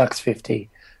about $2.50,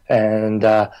 and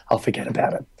I'll forget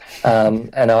about it.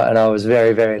 And I was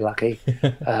very, very lucky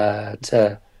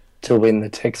to win the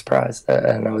Text Prize,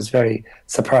 and I was very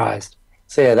surprised.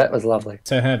 So yeah, that was lovely.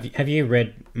 So have you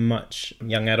read much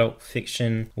young adult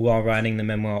fiction while writing the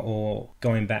memoir, or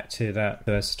going back to that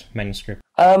first manuscript?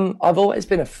 I've always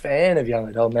been a fan of young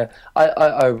adult.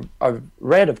 I've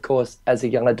read, of course, as a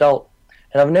young adult,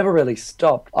 and I've never really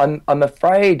stopped. I'm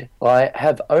afraid I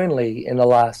have only in the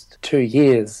last 2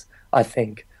 years, I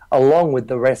think, along with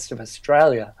the rest of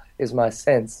Australia, is my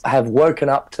sense, I have woken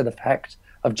up to the fact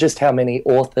of just how many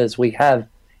authors we have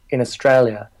in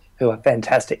Australia who are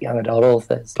fantastic young adult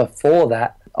authors. Before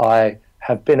that, I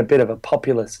have been a bit of a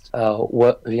populist,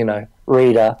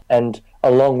 reader, and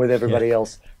along with everybody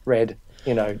else, read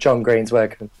you know, John Green's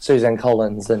work and Suzanne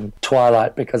Collins and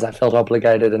Twilight because I felt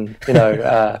obligated, and, you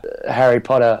know, Harry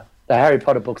Potter, the Harry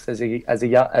Potter books as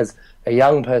a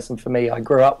young person for me, I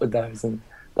grew up with those, and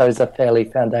those are fairly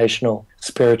foundational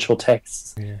spiritual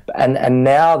texts. Yeah. And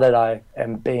now that I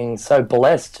am being so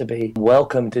blessed to be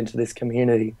welcomed into this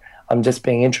community, I'm just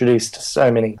being introduced to so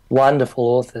many wonderful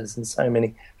authors and so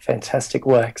many fantastic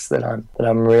works that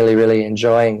I'm really, really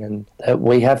enjoying, and that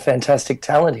we have fantastic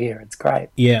talent here. It's great.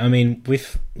 Yeah, I mean,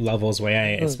 with Love Oz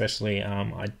YA especially,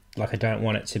 I don't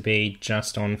want it to be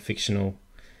just on fictional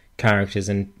characters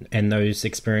and those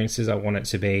experiences. I want it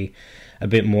to be a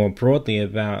bit more broadly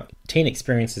about teen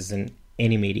experiences in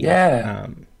any media,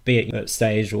 be it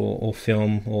stage or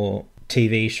film or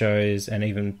TV shows and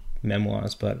even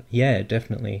memoirs. But yeah,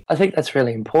 definitely, I think that's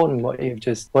really important what you've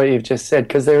just said,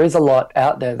 because there is a lot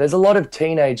out there. There's a lot of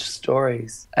teenage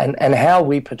stories, and how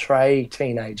we portray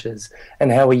teenagers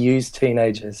and how we use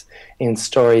teenagers in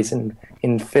stories and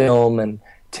in film and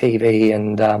TV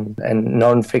and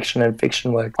non-fiction and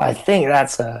fiction work. I think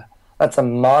that's a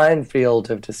minefield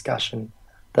of discussion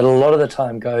that a lot of the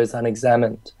time goes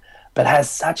unexamined, but has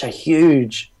such a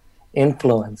huge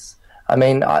influence. I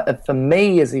mean, for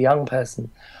me as a young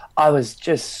person, I was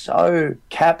just so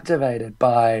captivated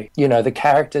by, you know, the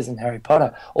characters in Harry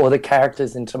Potter or the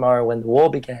characters in Tomorrow When the War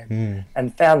Began,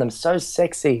 and found them so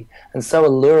sexy and so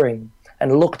alluring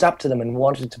and looked up to them and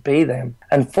wanted to be them.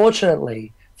 And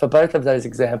fortunately, for both of those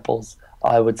examples,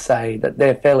 I would say that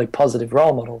they're fairly positive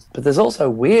role models. But there's also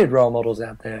weird role models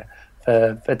out there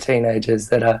for teenagers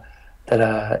that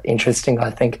are interesting,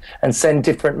 I think, and send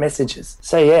different messages.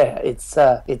 So yeah,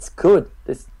 it's good.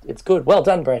 It's good. Well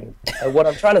done, Braiden. What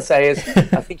I'm trying to say is,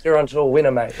 I think you're onto a winner,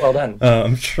 mate. Well done. Oh,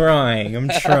 I'm trying. I'm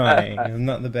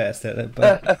not the best at it,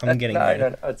 but I'm getting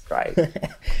there. No, it's great.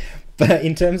 But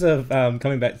in terms of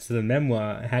coming back to the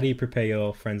memoir, how do you prepare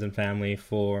your friends and family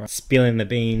for spilling the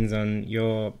beans on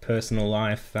your personal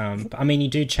life? I mean, you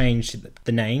do change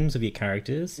the names of your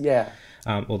characters,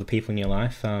 or the people in your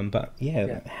life. But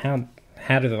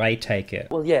how do they take it?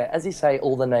 Well, yeah, as you say,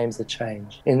 all the names are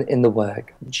changed in the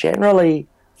work. Generally,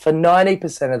 for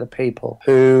 90% of the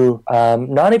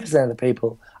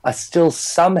people are still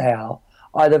somehow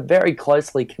either very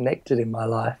closely connected in my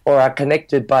life or are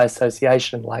connected by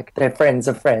association, like they're friends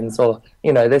of friends, or,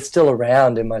 you know, they're still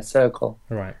around in my circle.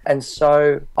 Right. And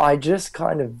so I just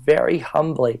kind of very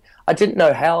humbly, I didn't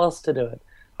know how else to do it.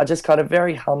 I just kind of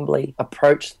very humbly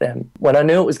approached them. When I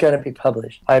knew it was going to be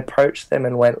published, I approached them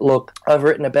and went, look, I've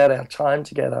written about our time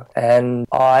together and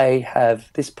I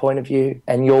have this point of view,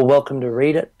 and you're welcome to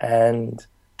read it and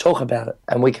talk about it.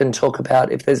 And we can talk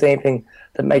about, if there's anything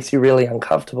that makes you really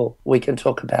uncomfortable, we can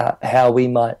talk about how we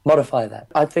might modify that.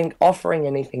 I think offering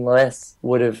anything less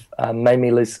would have made me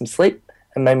lose some sleep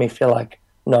and made me feel like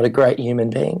not a great human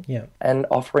being. Yeah. And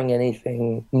offering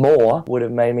anything more would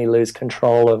have made me lose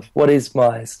control of what is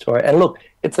my story. And look,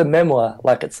 it's a memoir,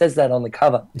 like it says that on the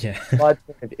cover. Yeah.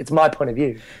 It's my point of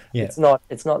view. Yeah. It's not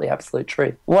the absolute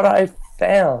truth. What I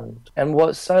found, and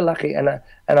was so lucky, and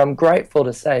I'm grateful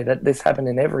to say that this happened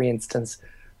in every instance,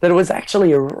 that it was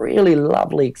actually a really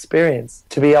lovely experience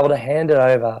to be able to hand it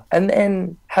over and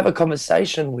then have a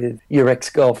conversation with your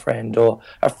ex-girlfriend or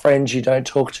a friend you don't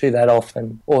talk to that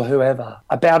often or whoever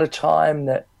about a time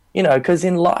that, you know, because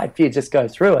in life you just go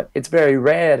through it. It's very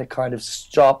rare to kind of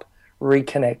stop,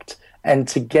 reconnect, and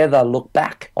together look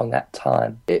back on that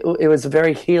time. It was a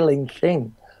very healing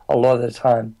thing a lot of the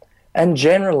time. And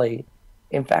generally,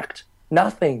 in fact,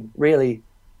 nothing really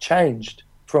changed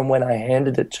from when I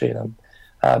handed it to them.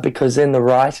 Because in the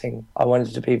writing, I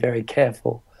wanted to be very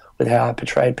careful with how I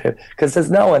portrayed people. Because there's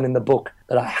no one in the book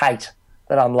that I hate,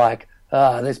 that I'm like,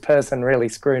 this person really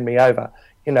screwed me over.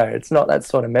 You know, it's not that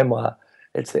sort of memoir.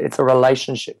 It's a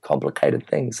relationship, complicated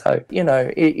thing. So, you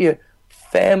know, your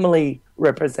family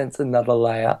represents another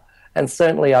layer. And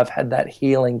certainly I've had that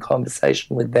healing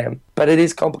conversation with them. But it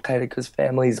is complicated because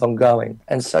family is ongoing.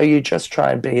 And so you just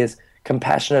try and be as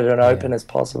compassionate and open as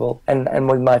possible. And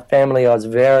with my family, I was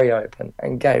very open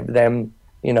and gave them,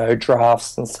 you know,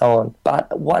 drafts and so on.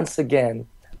 But once again,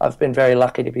 I've been very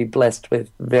lucky to be blessed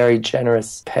with very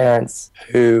generous parents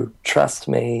who trust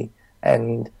me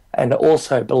and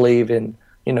also believe in,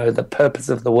 you know, the purpose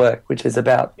of the work, which is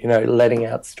about, you know, letting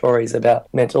out stories about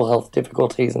mental health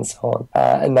difficulties and so on.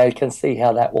 And they can see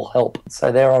how that will help.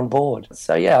 So they're on board.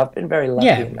 So, yeah, I've been very lucky.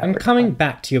 Yeah, and coming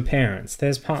back to your parents,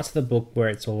 there's parts of the book where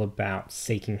it's all about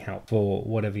seeking help for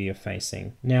whatever you're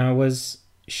facing. Now, was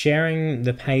sharing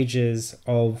the pages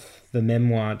of the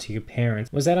memoir to your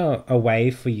parents, was that a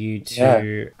way for you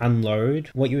to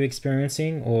unload what you were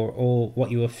experiencing or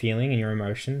what you were feeling and your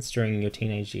emotions during your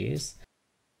teenage years?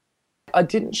 I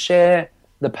didn't share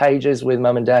the pages with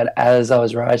mum and dad as I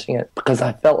was writing it because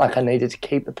I felt like I needed to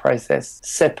keep the process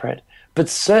separate. But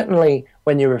certainly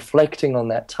when you're reflecting on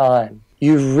that time,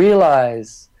 you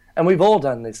realise, and we've all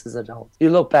done this as adults,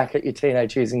 you look back at your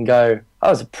teenage years and go, I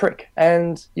was a prick.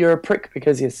 And you're a prick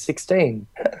because you're 16.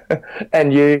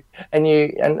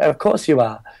 and of course you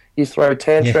are. You throw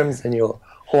tantrums and you're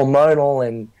hormonal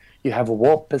and you have a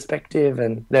warped perspective,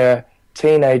 and their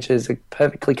teenagers are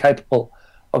perfectly capable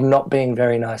of not being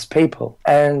very nice people.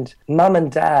 And mum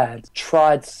and dad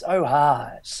tried so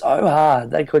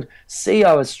hard. They could see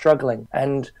I was struggling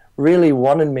and really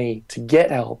wanted me to get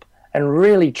help and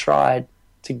really tried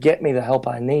to get me the help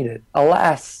I needed.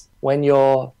 Alas, when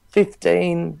you're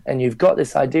 15 and you've got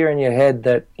this idea in your head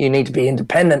that you need to be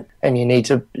independent and you need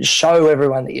to show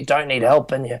everyone that you don't need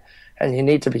help and you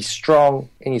need to be strong,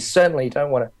 and you certainly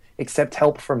don't want to accept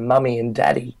help from mummy and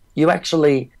daddy, you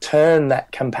actually turn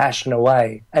that compassion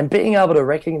away. And being able to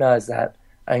recognize that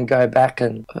and go back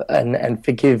and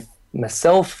forgive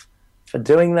myself for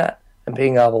doing that, and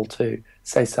being able to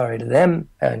say sorry to them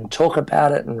and talk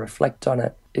about it and reflect on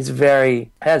it is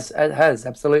has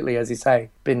absolutely, as you say,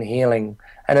 been healing.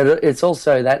 And it's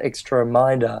also that extra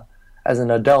reminder as an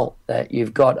adult that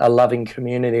you've got a loving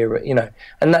community, you know,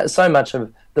 and that so much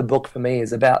of the book for me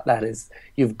is about that, is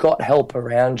you've got help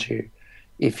around you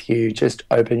if you just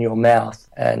open your mouth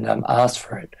and ask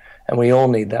for it. And we all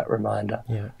need that reminder,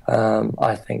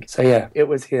 I think. So, yeah, it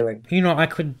was healing. You know, I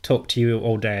could talk to you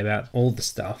all day about all the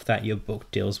stuff that your book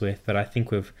deals with, but I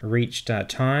think we've reached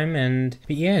time.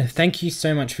 But yeah, thank you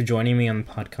so much for joining me on the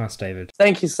podcast, David.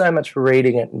 Thank you so much for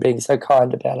reading it and being so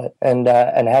kind about it and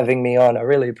having me on. I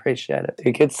really appreciate it.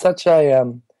 It's such a,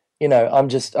 you know, I'm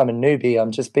a newbie.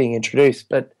 I'm just being introduced,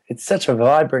 but it's such a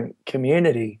vibrant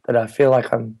community that I feel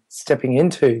like I'm stepping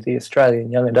into the Australian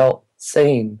young adult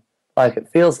scene. Like, it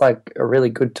feels like a really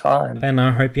good time. And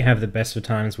I hope you have the best of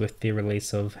times with the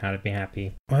release of How to Be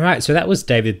Happy. Alright, so that was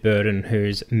David Burton,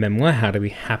 whose memoir, How to Be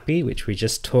Happy, which we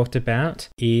just talked about,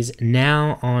 is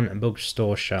now on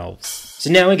bookstore shelves. So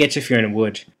now we get to Fiona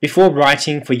Wood. Before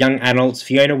writing for young adults,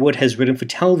 Fiona Wood has written for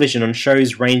television on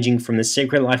shows ranging from The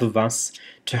Secret Life of Us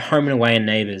to Home and Away and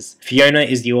Neighbours. Fiona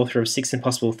is the author of 6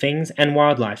 Impossible Things and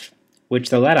Wildlife, which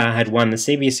the latter had won the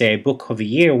CBCA Book of the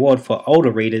Year award for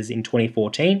older readers in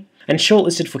 2014, and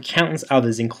shortlisted for countless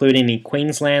others, including the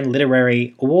Queensland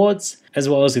Literary Awards, as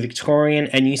well as the Victorian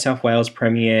and New South Wales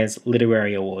Premier's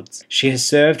Literary Awards. She has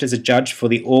served as a judge for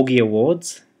the Augie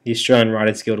Awards, the Australian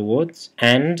Writers Guild Awards,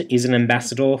 and is an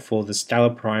ambassador for the Stella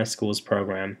Prize Schools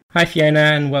program. Hi Fiona,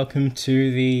 and welcome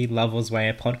to the Lover's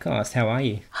Way podcast. How are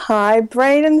you? Hi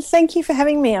Braiden, thank you for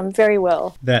having me. I'm very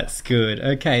well. That's good.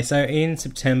 Okay, so in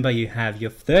September you have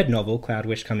your third novel,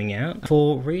 Cloudwish, coming out.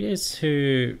 For readers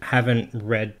who haven't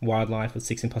read Wildlife or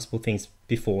 6 Impossible Things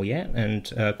before yet,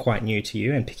 and quite new to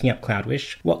you and picking up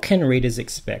Cloudwish, what can readers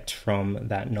expect from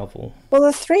that novel? Well,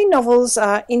 the 3 novels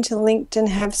are interlinked and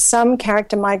have some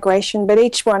character migration, but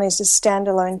each one is a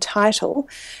standalone title.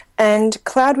 And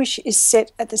Cloudwish is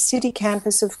set at the city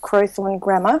campus of Crowthorne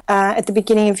Grammar at the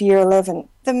beginning of Year 11.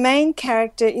 The main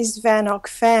character is Vanok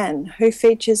Fan, who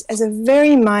features as a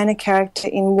very minor character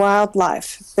in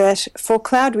Wildlife, but for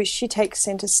Cloudwish she takes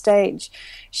centre stage.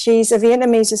 She's a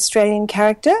Vietnamese-Australian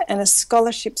character and a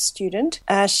scholarship student.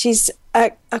 She's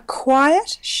a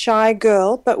quiet, shy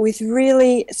girl, but with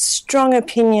really strong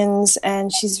opinions,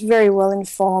 and she's very well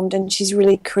informed, and she's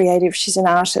really creative. She's an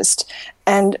artist.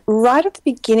 And right at the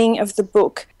beginning of the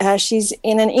book, she's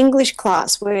in an English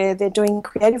class where they're doing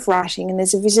creative writing, and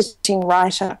there's a visiting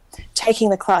writer taking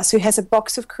the class who has a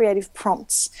box of creative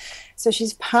prompts. So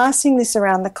she's passing this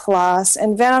around the class,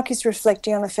 and Vanok is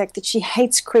reflecting on the fact that she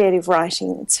hates creative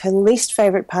writing. It's her least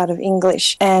favourite part of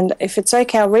English. And if it's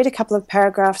okay, I'll read a couple of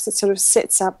paragraphs that sort of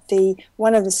sets up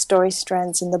one of the story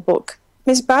strands in the book.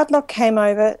 Miss Bartlock came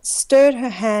over, stirred her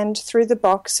hand through the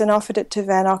box and offered it to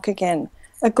Vanok again.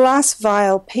 A glass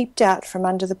vial peeped out from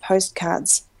under the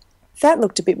postcards. That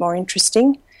looked a bit more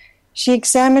interesting. She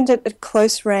examined it at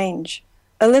close range.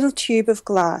 A little tube of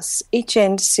glass, each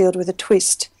end sealed with a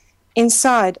twist.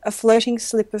 Inside, a floating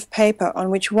slip of paper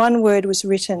on which one word was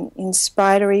written in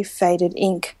spidery, faded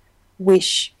ink.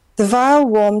 Wish. The vial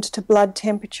warmed to blood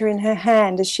temperature in her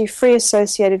hand as she free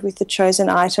associated with the chosen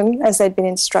item, as they'd been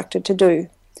instructed to do.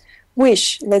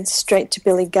 Wish led straight to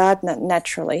Billy Gardner,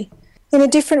 naturally. In a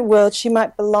different world, she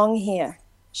might belong here.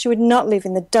 She would not live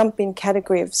in the dump-bin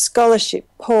category of scholarship,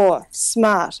 poor,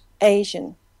 smart,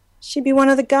 Asian. She'd be one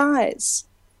of the guys.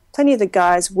 Plenty of the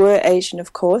guys were Asian,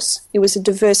 of course. It was a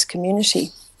diverse community.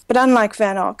 But unlike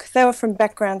Vanok, they were from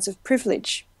backgrounds of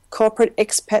privilege, corporate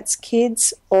expats'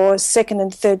 kids or second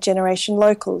and third generation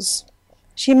locals.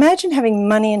 She imagined having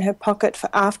money in her pocket for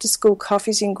after-school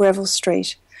coffees in Greville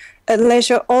Street, at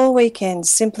leisure all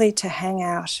weekends simply to hang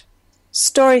out,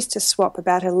 stories to swap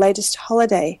about her latest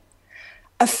holiday,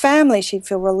 a family she'd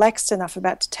feel relaxed enough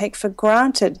about to take for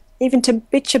granted, even to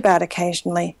bitch about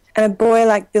occasionally, and a boy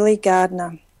like Billy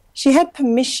Gardner. She had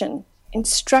permission,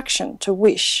 instruction to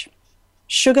wish.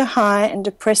 Sugar high and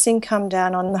depressing come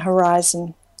down on the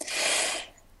horizon.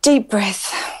 Deep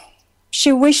breath.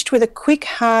 She wished with a quick,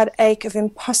 hard ache of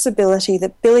impossibility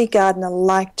that Billy Gardner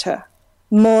liked her,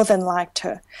 more than liked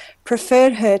her,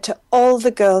 preferred her to all the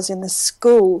girls in the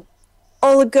school,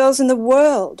 all the girls in the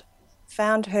world,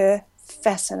 found her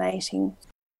fascinating.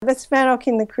 That's Vanok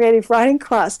in the creative writing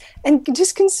class. And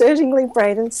disconcertingly,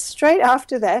 Braiden, straight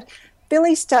after that,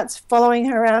 Billy starts following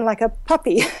her around like a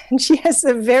puppy, and she has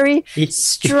a very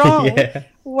strong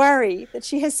worry that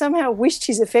she has somehow wished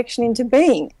his affection into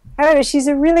being. However, she's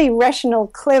a really rational,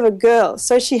 clever girl,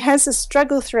 so she has a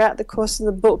struggle throughout the course of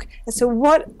the book as to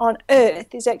what on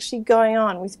earth is actually going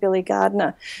on with Billy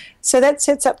Gardner. So that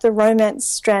sets up the romance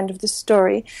strand of the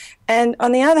story. And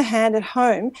on the other hand, at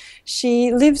home,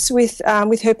 she lives with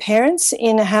her parents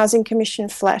in a housing commission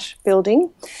flat building,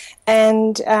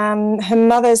 and her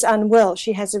mother's unwell.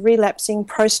 She has a relapsing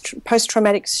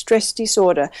post-traumatic stress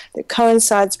disorder that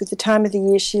coincides with the time of the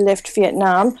year she left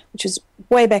Vietnam, which was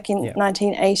way back in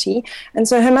 1980. And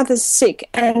so her mother's sick,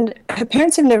 and her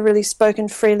parents have never really spoken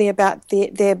freely about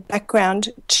their background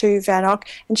to Vanok,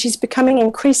 and she's becoming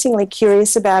increasingly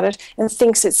curious about it and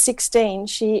thinks at 16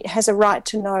 she has a right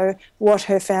to know what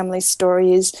her family's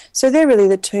story is. So they're really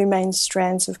the two main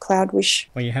strands of Cloudwish.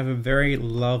 Well, you have a very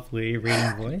lovely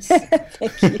reading voice.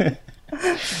 Thank you.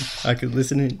 I could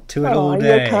listen to it all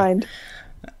day. You're kind.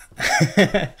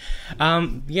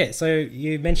 So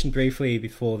you mentioned briefly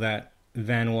before that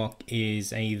Vanok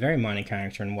is a very minor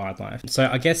character in Wildlife. So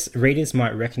I guess readers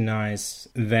might recognise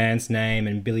Van's name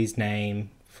and Billy's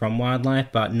name from Wildlife,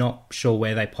 but not sure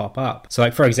where they pop up. So,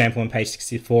 like, for example, on page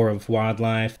 64 of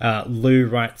Wildlife, Lou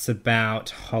writes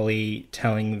about Holly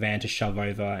telling Van to shove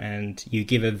over, and you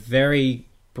give a very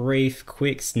brief,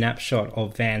 quick snapshot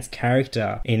of Van's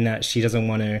character in that she doesn't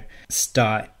want to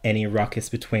start any ruckus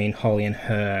between Holly and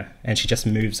her, and she just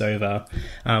moves over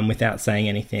without saying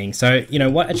anything. So,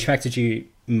 what attracted you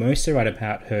most to write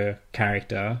about her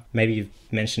character? Maybe you've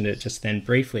mentioned it just then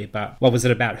briefly, but what was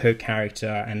it about her character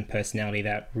and personality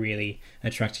that really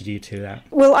attracted you to that?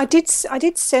 Well, I did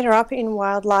set her up in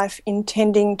Wildlife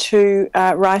intending to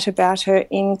write about her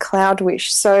in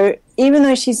Cloudwish. So even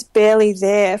though she's barely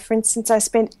there, for instance, I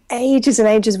spent ages and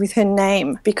ages with her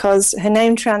name because her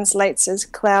name translates as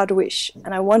Cloudwish,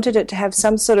 and I wanted it to have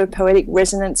some sort of poetic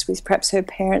resonance with perhaps her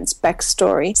parents'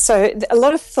 backstory. So a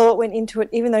lot of thought went into it,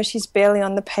 even though she's barely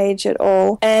on the page at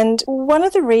all. And one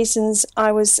of the reasons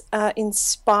I was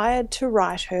inspired to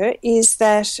write her is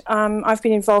that I've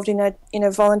been involved in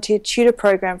a volunteer tutor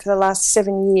program for the last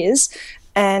 7 years,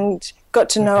 and got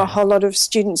to know a whole lot of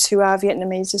students who are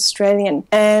Vietnamese Australian.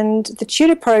 And the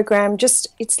tutor program,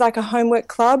 it's like a homework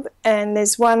club, and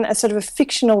there's a sort of a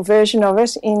fictional version of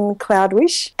it in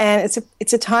Cloudwish. And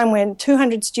it's a time when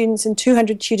 200 students and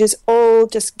 200 tutors all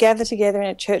just gather together in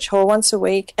a church hall once a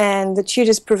week, and the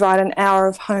tutors provide an hour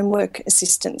of homework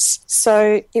assistance.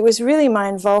 So it was really my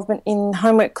involvement in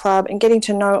homework club and getting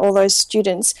to know all those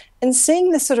students and seeing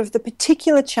the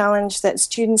particular challenge that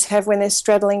students have when they're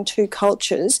straddling two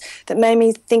cultures that made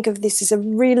me think of this as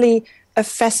a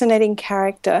fascinating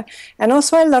character. And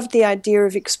also I loved the idea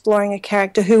of exploring a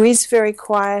character who is very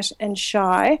quiet and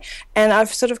shy. And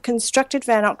I've sort of constructed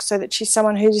Vanok so that she's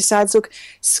someone who decides, look,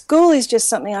 school is just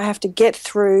something I have to get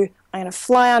through. I'm going to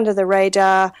fly under the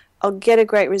radar. I'll get a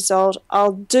great result.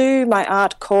 I'll do my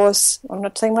art course. I'm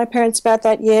not telling my parents about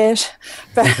that yet,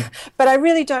 but I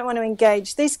really don't want to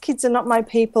engage. These kids are not my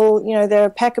people. They're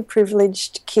a pack of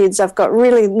privileged kids. I've got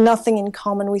really nothing in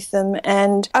common with them.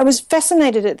 And I was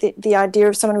fascinated at the idea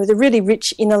of someone with a really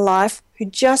rich inner life who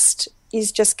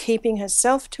is just keeping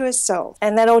herself to herself.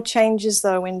 And that all changes,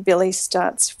 though, when Billy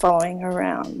starts following her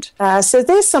around. So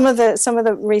there's some of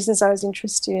the reasons I was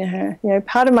interested in her.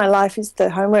 Part of my life is the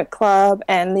homework club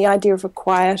and the idea of a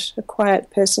quiet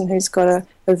person who's got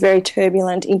a very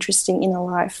turbulent, interesting inner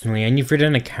life. And you've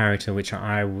written a character which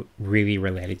I really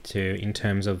related to in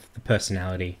terms of the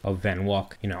personality of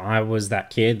Vanok. I was that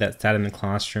kid that sat in the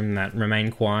classroom that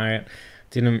remained quiet,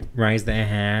 didn't raise their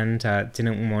hand,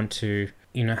 didn't want to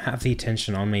have the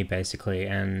attention on me, basically.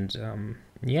 And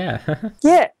Yeah.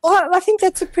 Yeah, well, I think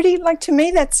that's a pretty, to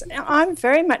me, I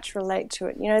very much relate to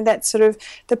it. That sort of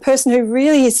the person who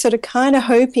really is sort of kind of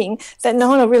hoping that no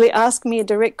one will really ask me a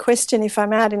direct question if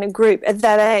I'm out in a group at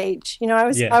that age.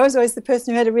 I was always the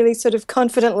person who had a really sort of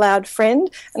confident, loud friend,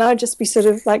 and I would just be sort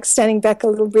of like standing back a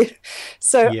little bit.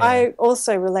 So I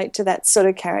also relate to that sort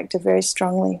of character very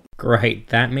strongly. Great.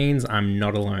 That means I'm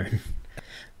not alone.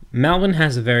 Melbourne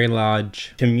has a very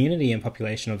large community and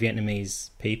population of Vietnamese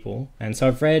people, and so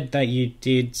I've read that you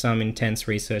did some intense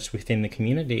research within the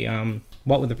community.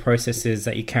 What were the processes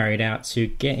that you carried out to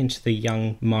get into the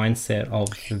young mindset of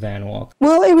the Vanuatu?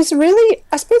 Well, I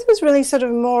suppose it was really sort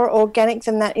of more organic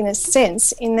than that in a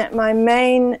sense, in that my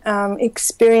main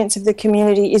experience of the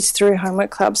community is through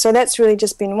Homework Club. So that's really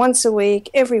just been once a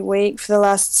week, every week for the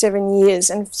last 7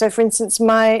 years. And so, for instance,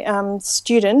 my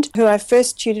student, who I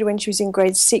first tutored when she was in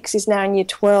grade 6, is now in year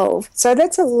 12. So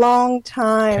that's a long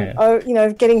time,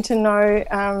 getting to know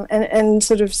and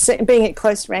sort of being at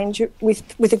close range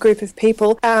with a group of people.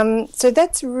 So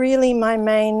that's really my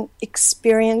main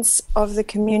experience of the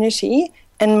community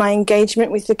and my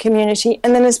engagement with the community.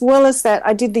 And then as well as that,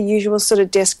 I did the usual sort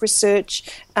of desk research.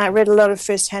 I read a lot of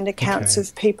first-hand accounts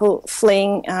of people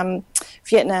fleeing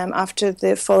Vietnam after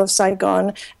the fall of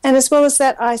Saigon. And as well as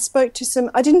that, I spoke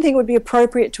to I didn't think it would be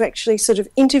appropriate to actually sort of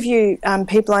interview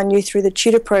people I knew through the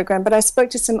tutor program, but I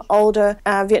spoke to some older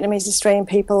Vietnamese Australian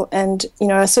people, and,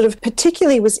 I sort of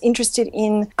particularly was interested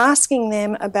in asking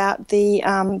them about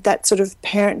that sort of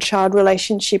parent-child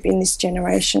relationship in this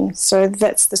generation. So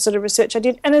that's the sort of research I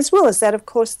did. And as well as that, of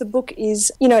course, the book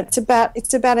is, it's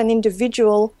about an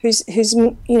individual who's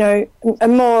a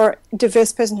more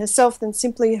diverse person herself than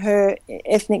simply her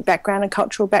ethnic background and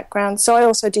cultural background. So I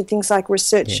also did things like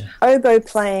research oboe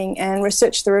playing and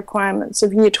research the requirements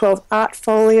of Year 12 art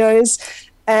folios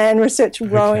and research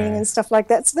rowing and stuff like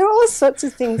that. So there are all sorts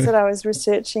of things that I was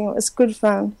researching. It was good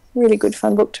fun, really good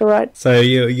fun book to write. So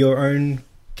your own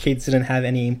kids didn't have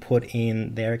any input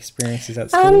in their experiences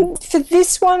at school? For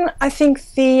this one, I think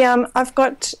I've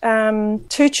got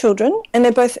 2 children, and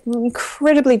they're both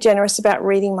incredibly generous about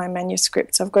reading my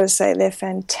manuscripts. I've got to say they're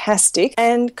fantastic.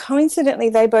 And coincidentally,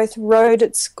 they both rowed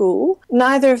at school,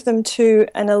 neither of them to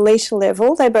an elite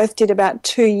level. They both did about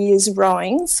 2 years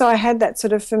rowing. So I had that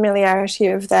sort of familiarity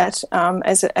of that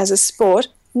as a sport.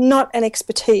 Not an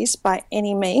expertise by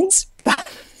any means, but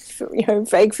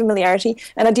vague familiarity,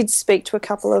 and I did speak to a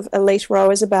couple of elite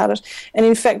rowers about it. And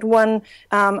in fact, one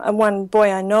boy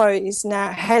I know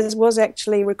was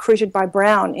actually recruited by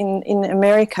Brown in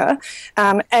America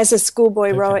as a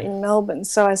schoolboy rower in Melbourne.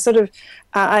 So I sort of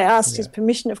I asked his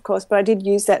permission, of course, but I did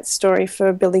use that story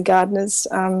for Billy Gardner's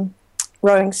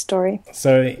rowing story.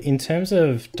 So in terms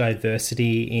of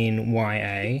diversity in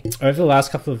YA, over the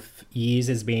last couple of years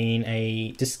there's been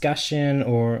a discussion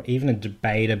or even a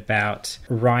debate about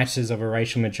writers of a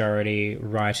racial majority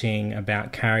writing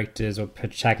about characters or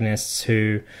protagonists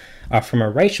who are from a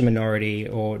racial minority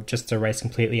or just a race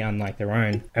completely unlike their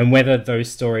own, and whether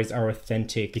those stories are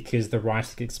authentic because the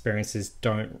writer's experiences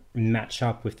don't match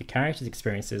up with the character's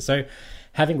experiences. So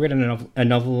having written a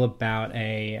novel about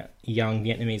a young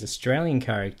Vietnamese Australian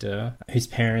character whose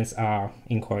parents are,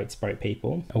 in quotes, boat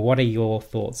people, what are your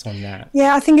thoughts on that?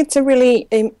 Yeah, I think it's a really,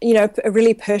 a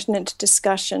really pertinent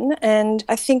discussion. And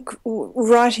I think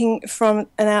writing from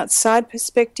an outside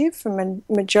perspective, from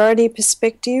a majority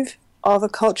perspective, of a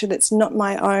culture that's not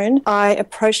my own, I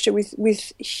approached it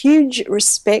with huge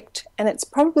respect, and it's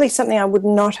probably something I would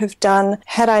not have done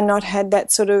had I not had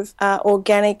that sort of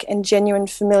organic and genuine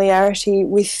familiarity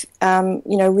with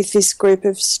with this group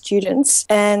of students.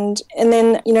 And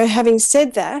then, having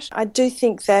said that, I do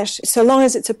think that so long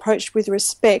as it's approached with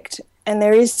respect and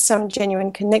there is some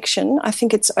genuine connection, I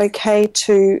think it's okay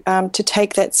to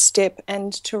take that step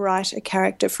and to write a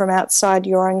character from outside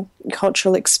your own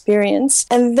cultural experience.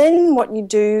 And then what you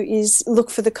do is look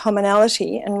for the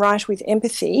commonality and write with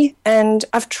empathy. And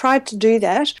I've tried to do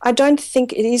that. I don't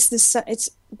think it is it's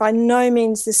by no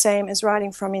means the same as writing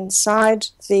from inside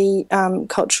the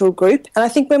cultural group. And I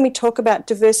think when we talk about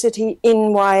diversity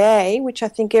in YA, which I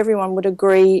think everyone would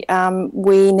agree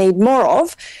we need more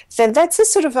of, then that's a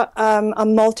sort of a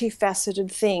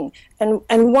multifaceted thing.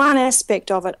 And one aspect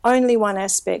of it, only one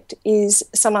aspect, is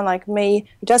someone like me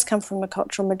who does come from a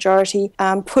cultural majority,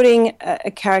 putting a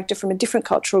character from a different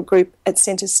cultural group at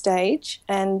centre stage.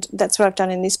 And that's what I've done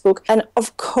in this book. And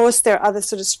of course, there are other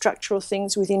sort of structural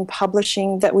things within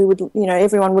publishing that we would,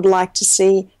 everyone would like to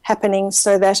see happening,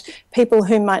 so that people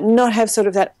who might not have sort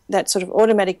of that sort of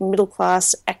automatic middle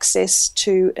class access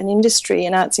to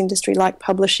an arts industry like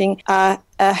publishing, are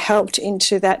helped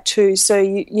into that too. So,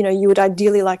 you would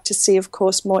ideally like to see, of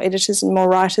course, more editors and more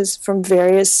writers from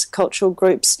various cultural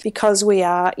groups, because we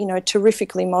are, a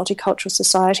terrifically multicultural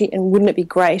society, and wouldn't it be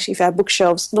great if our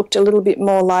bookshelves looked a little bit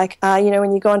more like,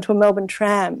 when you go onto a Melbourne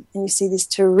tram and you see this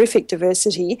terrific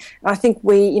diversity. I think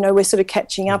we're sort of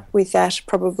catching up with that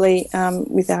probably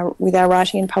with our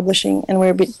writing and publishing, and we're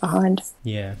a bit behind.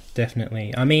 Yeah,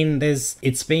 definitely. I mean,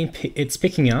 it's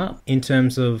picking up in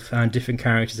terms of different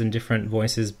characters and different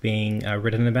voices being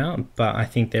written about, but I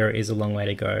think there is a long way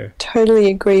to go. Totally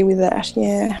agree with that,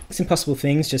 yeah. It's Impossible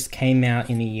Things just came out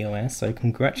in the US, so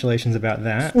congratulations about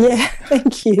that. Yeah,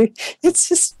 thank you. It's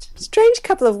just a strange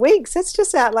couple of weeks. That's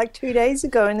just out like 2 days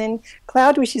ago, and then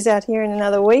Cloudwish is out here in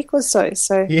another week or so.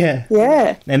 So yeah.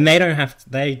 And they don't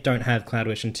have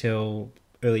Cloudwish until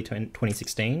early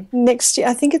 2016 next year.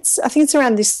 I think it's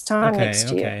around this time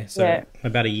next year. So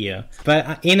about a year.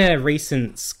 But in a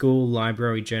recent school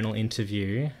library journal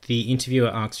interview, the interviewer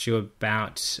asked you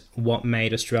about what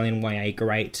made Australian YA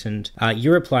great, and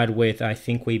you replied with, "I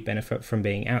think we benefit from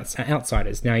being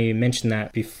outsiders." Now, you mentioned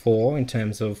that before in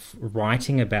terms of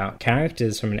writing about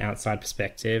characters from an outside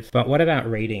perspective, but what about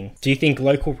reading? Do you think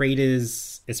local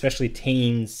readers, especially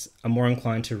teens, are more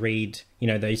inclined to read,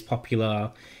 those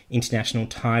popular international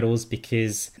titles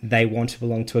because they want to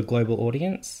belong to a global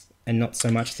audience, and not so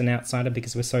much as an outsider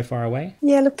because we're so far away?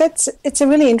 Yeah, look, it's a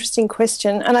really interesting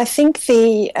question, and I think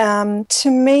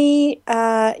to me,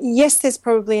 yes, there's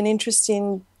probably an interest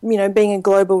in being a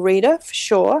global reader, for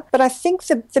sure. But I think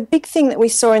the big thing that we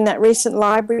saw in that recent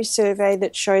library survey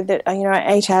that showed that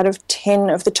 8 out of 10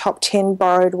 of the top 10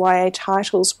 borrowed YA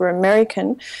titles were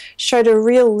American, showed a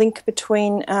real link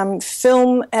between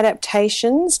film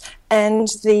adaptations and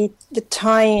the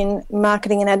tie-in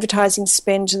marketing and advertising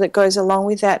spend that goes along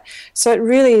with that. So it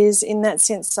really is, in that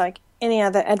sense, like any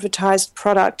other advertised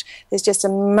product, there's just a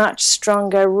much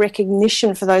stronger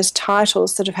recognition for those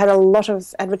titles that have had a lot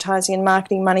of advertising and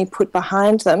marketing money put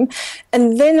behind them.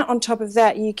 And then on top of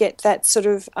that, you get that sort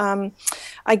of,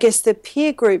 the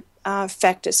peer group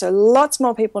factor. So lots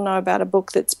more people know about a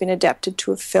book that's been adapted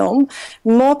to a film.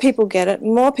 More people get it,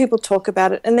 more people talk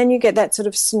about it, and then you get that sort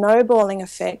of snowballing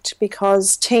effect,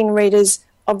 because teen readers,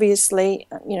 obviously,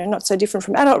 not so different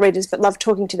from adult readers, but love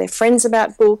talking to their friends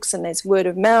about books, and there's word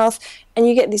of mouth, and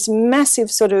you get this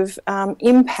massive sort of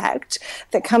impact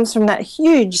that comes from that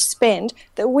huge spend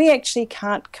that we actually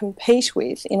can't compete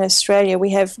with in Australia.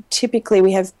 We have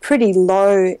pretty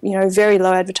low, very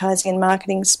low advertising and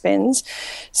marketing spends.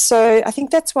 So I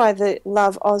think that's why the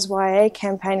Love Oz YA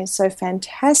campaign is so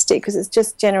fantastic, because it's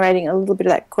just generating a little bit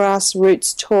of that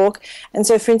grassroots talk. And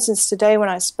so, for instance, today when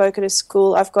I spoke at a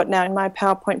school, I've got now in my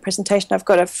PowerPoint presentation, I've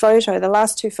got a photo. The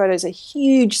last 2 photos are a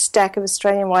huge stack of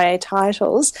Australian YA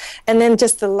titles, and then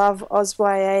just the Love Oz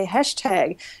YA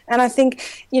hashtag. And I think,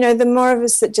 the more of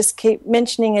us that just keep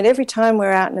mentioning it every time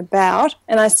we're out and about.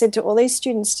 And I said to all these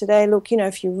students today, look,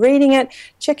 if you're reading it,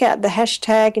 check out the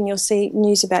hashtag and you'll see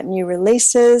news about new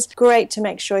releases. Great to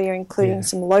make sure you're including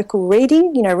some local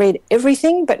reading. Read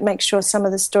everything, but make sure some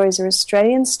of the stories are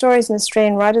Australian stories and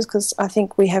Australian writers, because I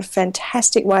think we have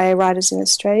fantastic YA writers in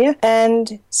Australia.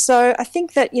 And so I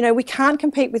think that, we can't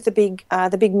compete with the big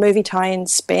movie tie-in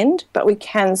spend, but we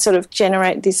can sort of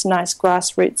generate this nice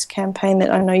grassroots campaign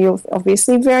that I know you're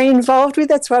obviously very involved with.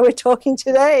 That's why we're talking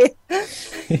today.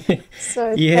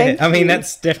 So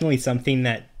that's definitely something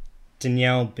that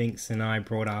Danielle Binks and I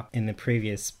brought up in the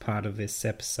previous part of this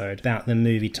episode about the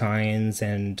movie tie-ins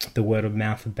and the word of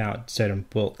mouth about certain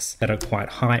books that are quite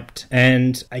hyped.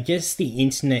 And I guess the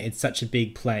internet is such a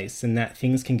big place, and that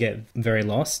things can get very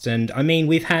lost. And I mean,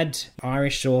 we've had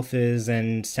Irish authors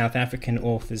and South African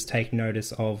authors take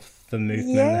notice of the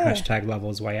movement, the hashtag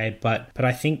 #LoveOzYA, but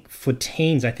I think for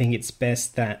teens, I think it's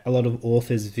best that a lot of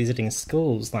authors visiting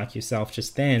schools like yourself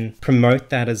just then promote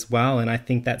that as well. And I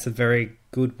think that's a very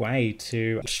good way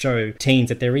to show teens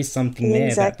that there is something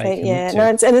there that they can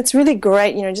look to. And it's really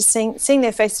great, just seeing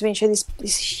their faces being shown,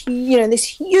 this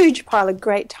huge pile of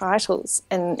great titles,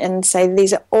 and say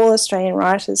these are all Australian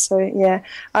writers. So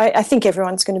I think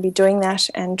everyone's going to be doing that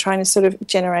and trying to sort of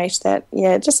generate that.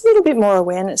 Just a little bit more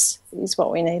awareness is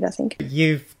what we need, I think.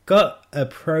 You've got a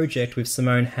project with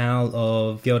Simone Howell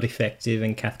of Field Effective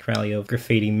and Kath Crowley of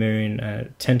Graffiti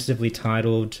Moon, tentatively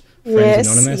titled Friends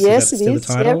Anonymous. Yes, is that still the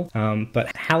title? Yep.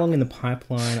 But how long in the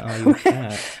pipeline are you with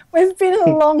that? We've been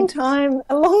a long time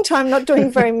not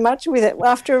doing very much with it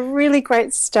after a really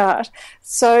great start.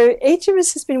 So each of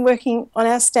us has been working on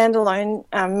our standalone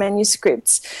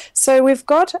manuscripts. So we've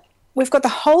got the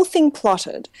whole thing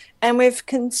plotted, And we've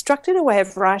constructed a way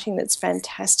of writing that's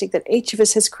fantastic, that each of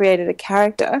us has created a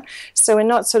character. So we're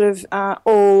not sort of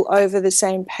all over the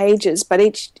same pages, but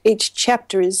each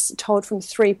chapter is told from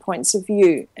 3 points of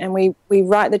view. And we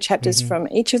write the chapters from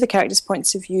each of the characters'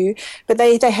 points of view, but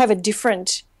they have a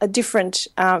different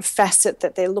facet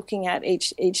that they're looking at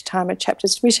each time a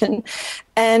chapter's written.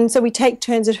 And so we take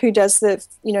turns at who does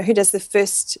the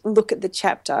first look at the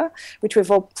chapter, which we've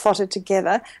all plotted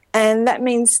together. And that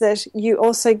means that you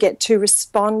also get to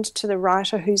respond to the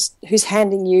writer who's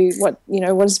handing you what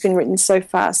has been written so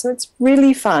far. So it's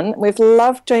really fun. We've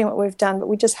loved doing what we've done, but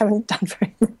we just haven't done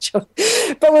very much of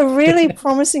it. But we're really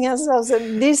promising ourselves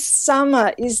that this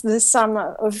summer is the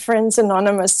summer of Friends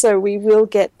Anonymous, so we will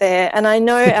get there. And I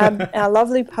know our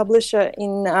lovely publisher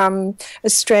in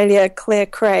Australia, Claire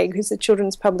Craig, who's the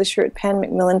children's publisher at Pan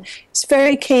Macmillan, is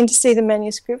very keen to see the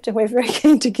manuscript, and we're very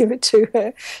keen to give it to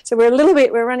her. So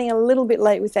we're running a little bit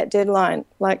late with that deadline,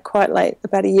 like quite late,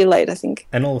 about a year late, I think.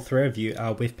 And all three of you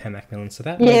are with Pan Macmillan, so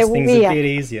that makes things a bit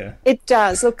easier. It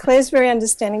does. Look, Claire's very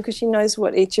understanding because she knows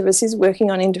what each of us is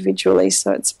working on individually,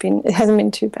 so it hasn't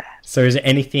been too bad. So is there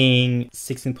anything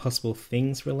Six Impossible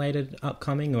Things related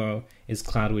upcoming, or is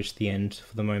Cloudwish the end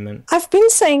for the moment? I've been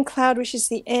saying Cloudwish is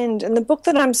the end, and the book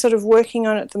that I'm sort of working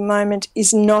on at the moment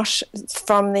is not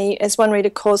from the, as one reader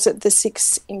calls it, the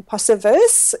Six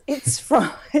Impossiverse. It's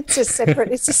a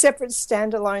separate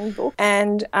standalone book,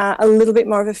 and a little bit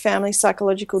more of a family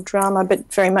psychological drama,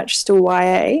 but very much still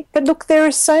YA. But look, there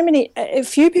are so many. A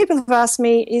few people have asked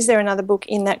me, is there another book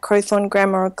in that Crowthorne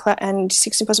Grammar and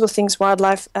Six Impossible Things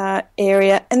wildlife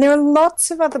area? And there are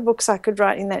lots of other books I could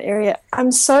write in that area.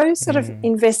 I'm so sort of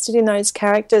invested in those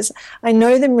characters. I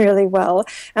know them really well,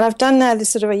 and I've done now this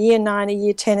sort of a year 9, a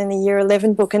year 10, and a year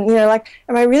 11 book. And am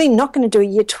I really not going to do a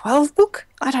year 12 book?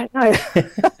 I don't know,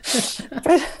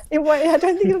 but I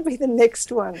don't think it'll be the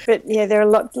next one. But yeah, there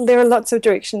are lots of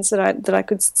directions that I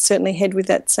could certainly head with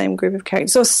that same group of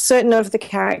characters, or certain of the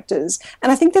characters.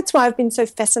 And I think that's why I've been so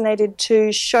fascinated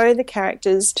to show the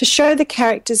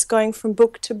characters going from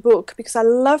book to book, because I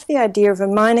love the idea of a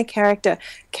minor character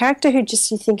who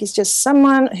you think is just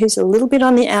someone who's a little bit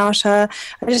on the outer.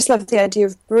 I just love the idea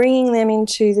of bringing them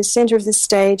into the centre of the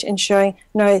stage and showing,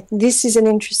 no, this is an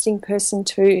interesting person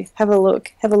too. Have a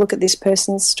look at this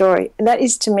person's story. And that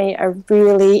is, to me, a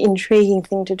really intriguing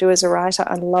thing to do as a writer.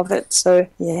 I love it. So,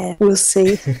 yeah, we'll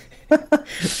see. I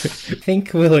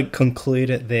think we'll conclude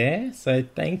it there. So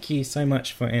thank you so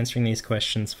much for answering these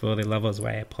questions for the Love Oz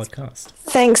YA podcast.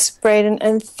 Thanks, Braiden,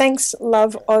 and thanks,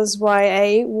 Love Oz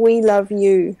YA. We love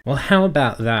you. Well, how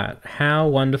about that? How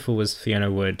wonderful was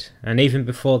Fiona Wood? And even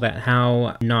before that,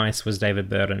 how nice was David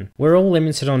Burton? We're all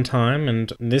limited on time,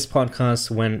 and this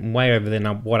podcast went way over than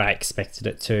what I expected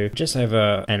it to. Just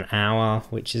over an hour,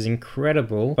 which is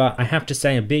incredible. But I have to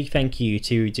say a big thank you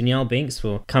to Danielle Binks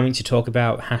for coming to talk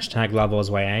about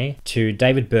 #LoveOzYA, to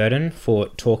David Burton for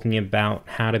talking about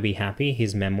How to Be Happy,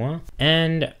 his memoir,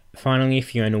 and finally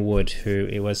Fiona Wood, who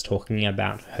was talking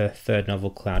about her third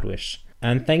novel, Cloudwish.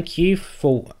 And thank you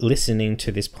for listening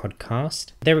to this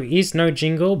podcast. There is no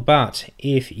jingle, but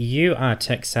if you are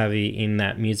tech savvy in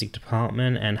that music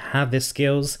department and have the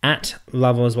skills, at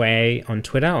LoveOzYA on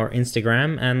Twitter or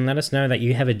Instagram, and let us know that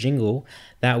you have a jingle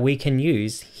that we can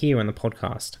use here on the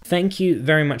podcast. Thank you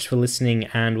very much for listening,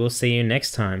 and we'll see you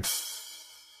next time.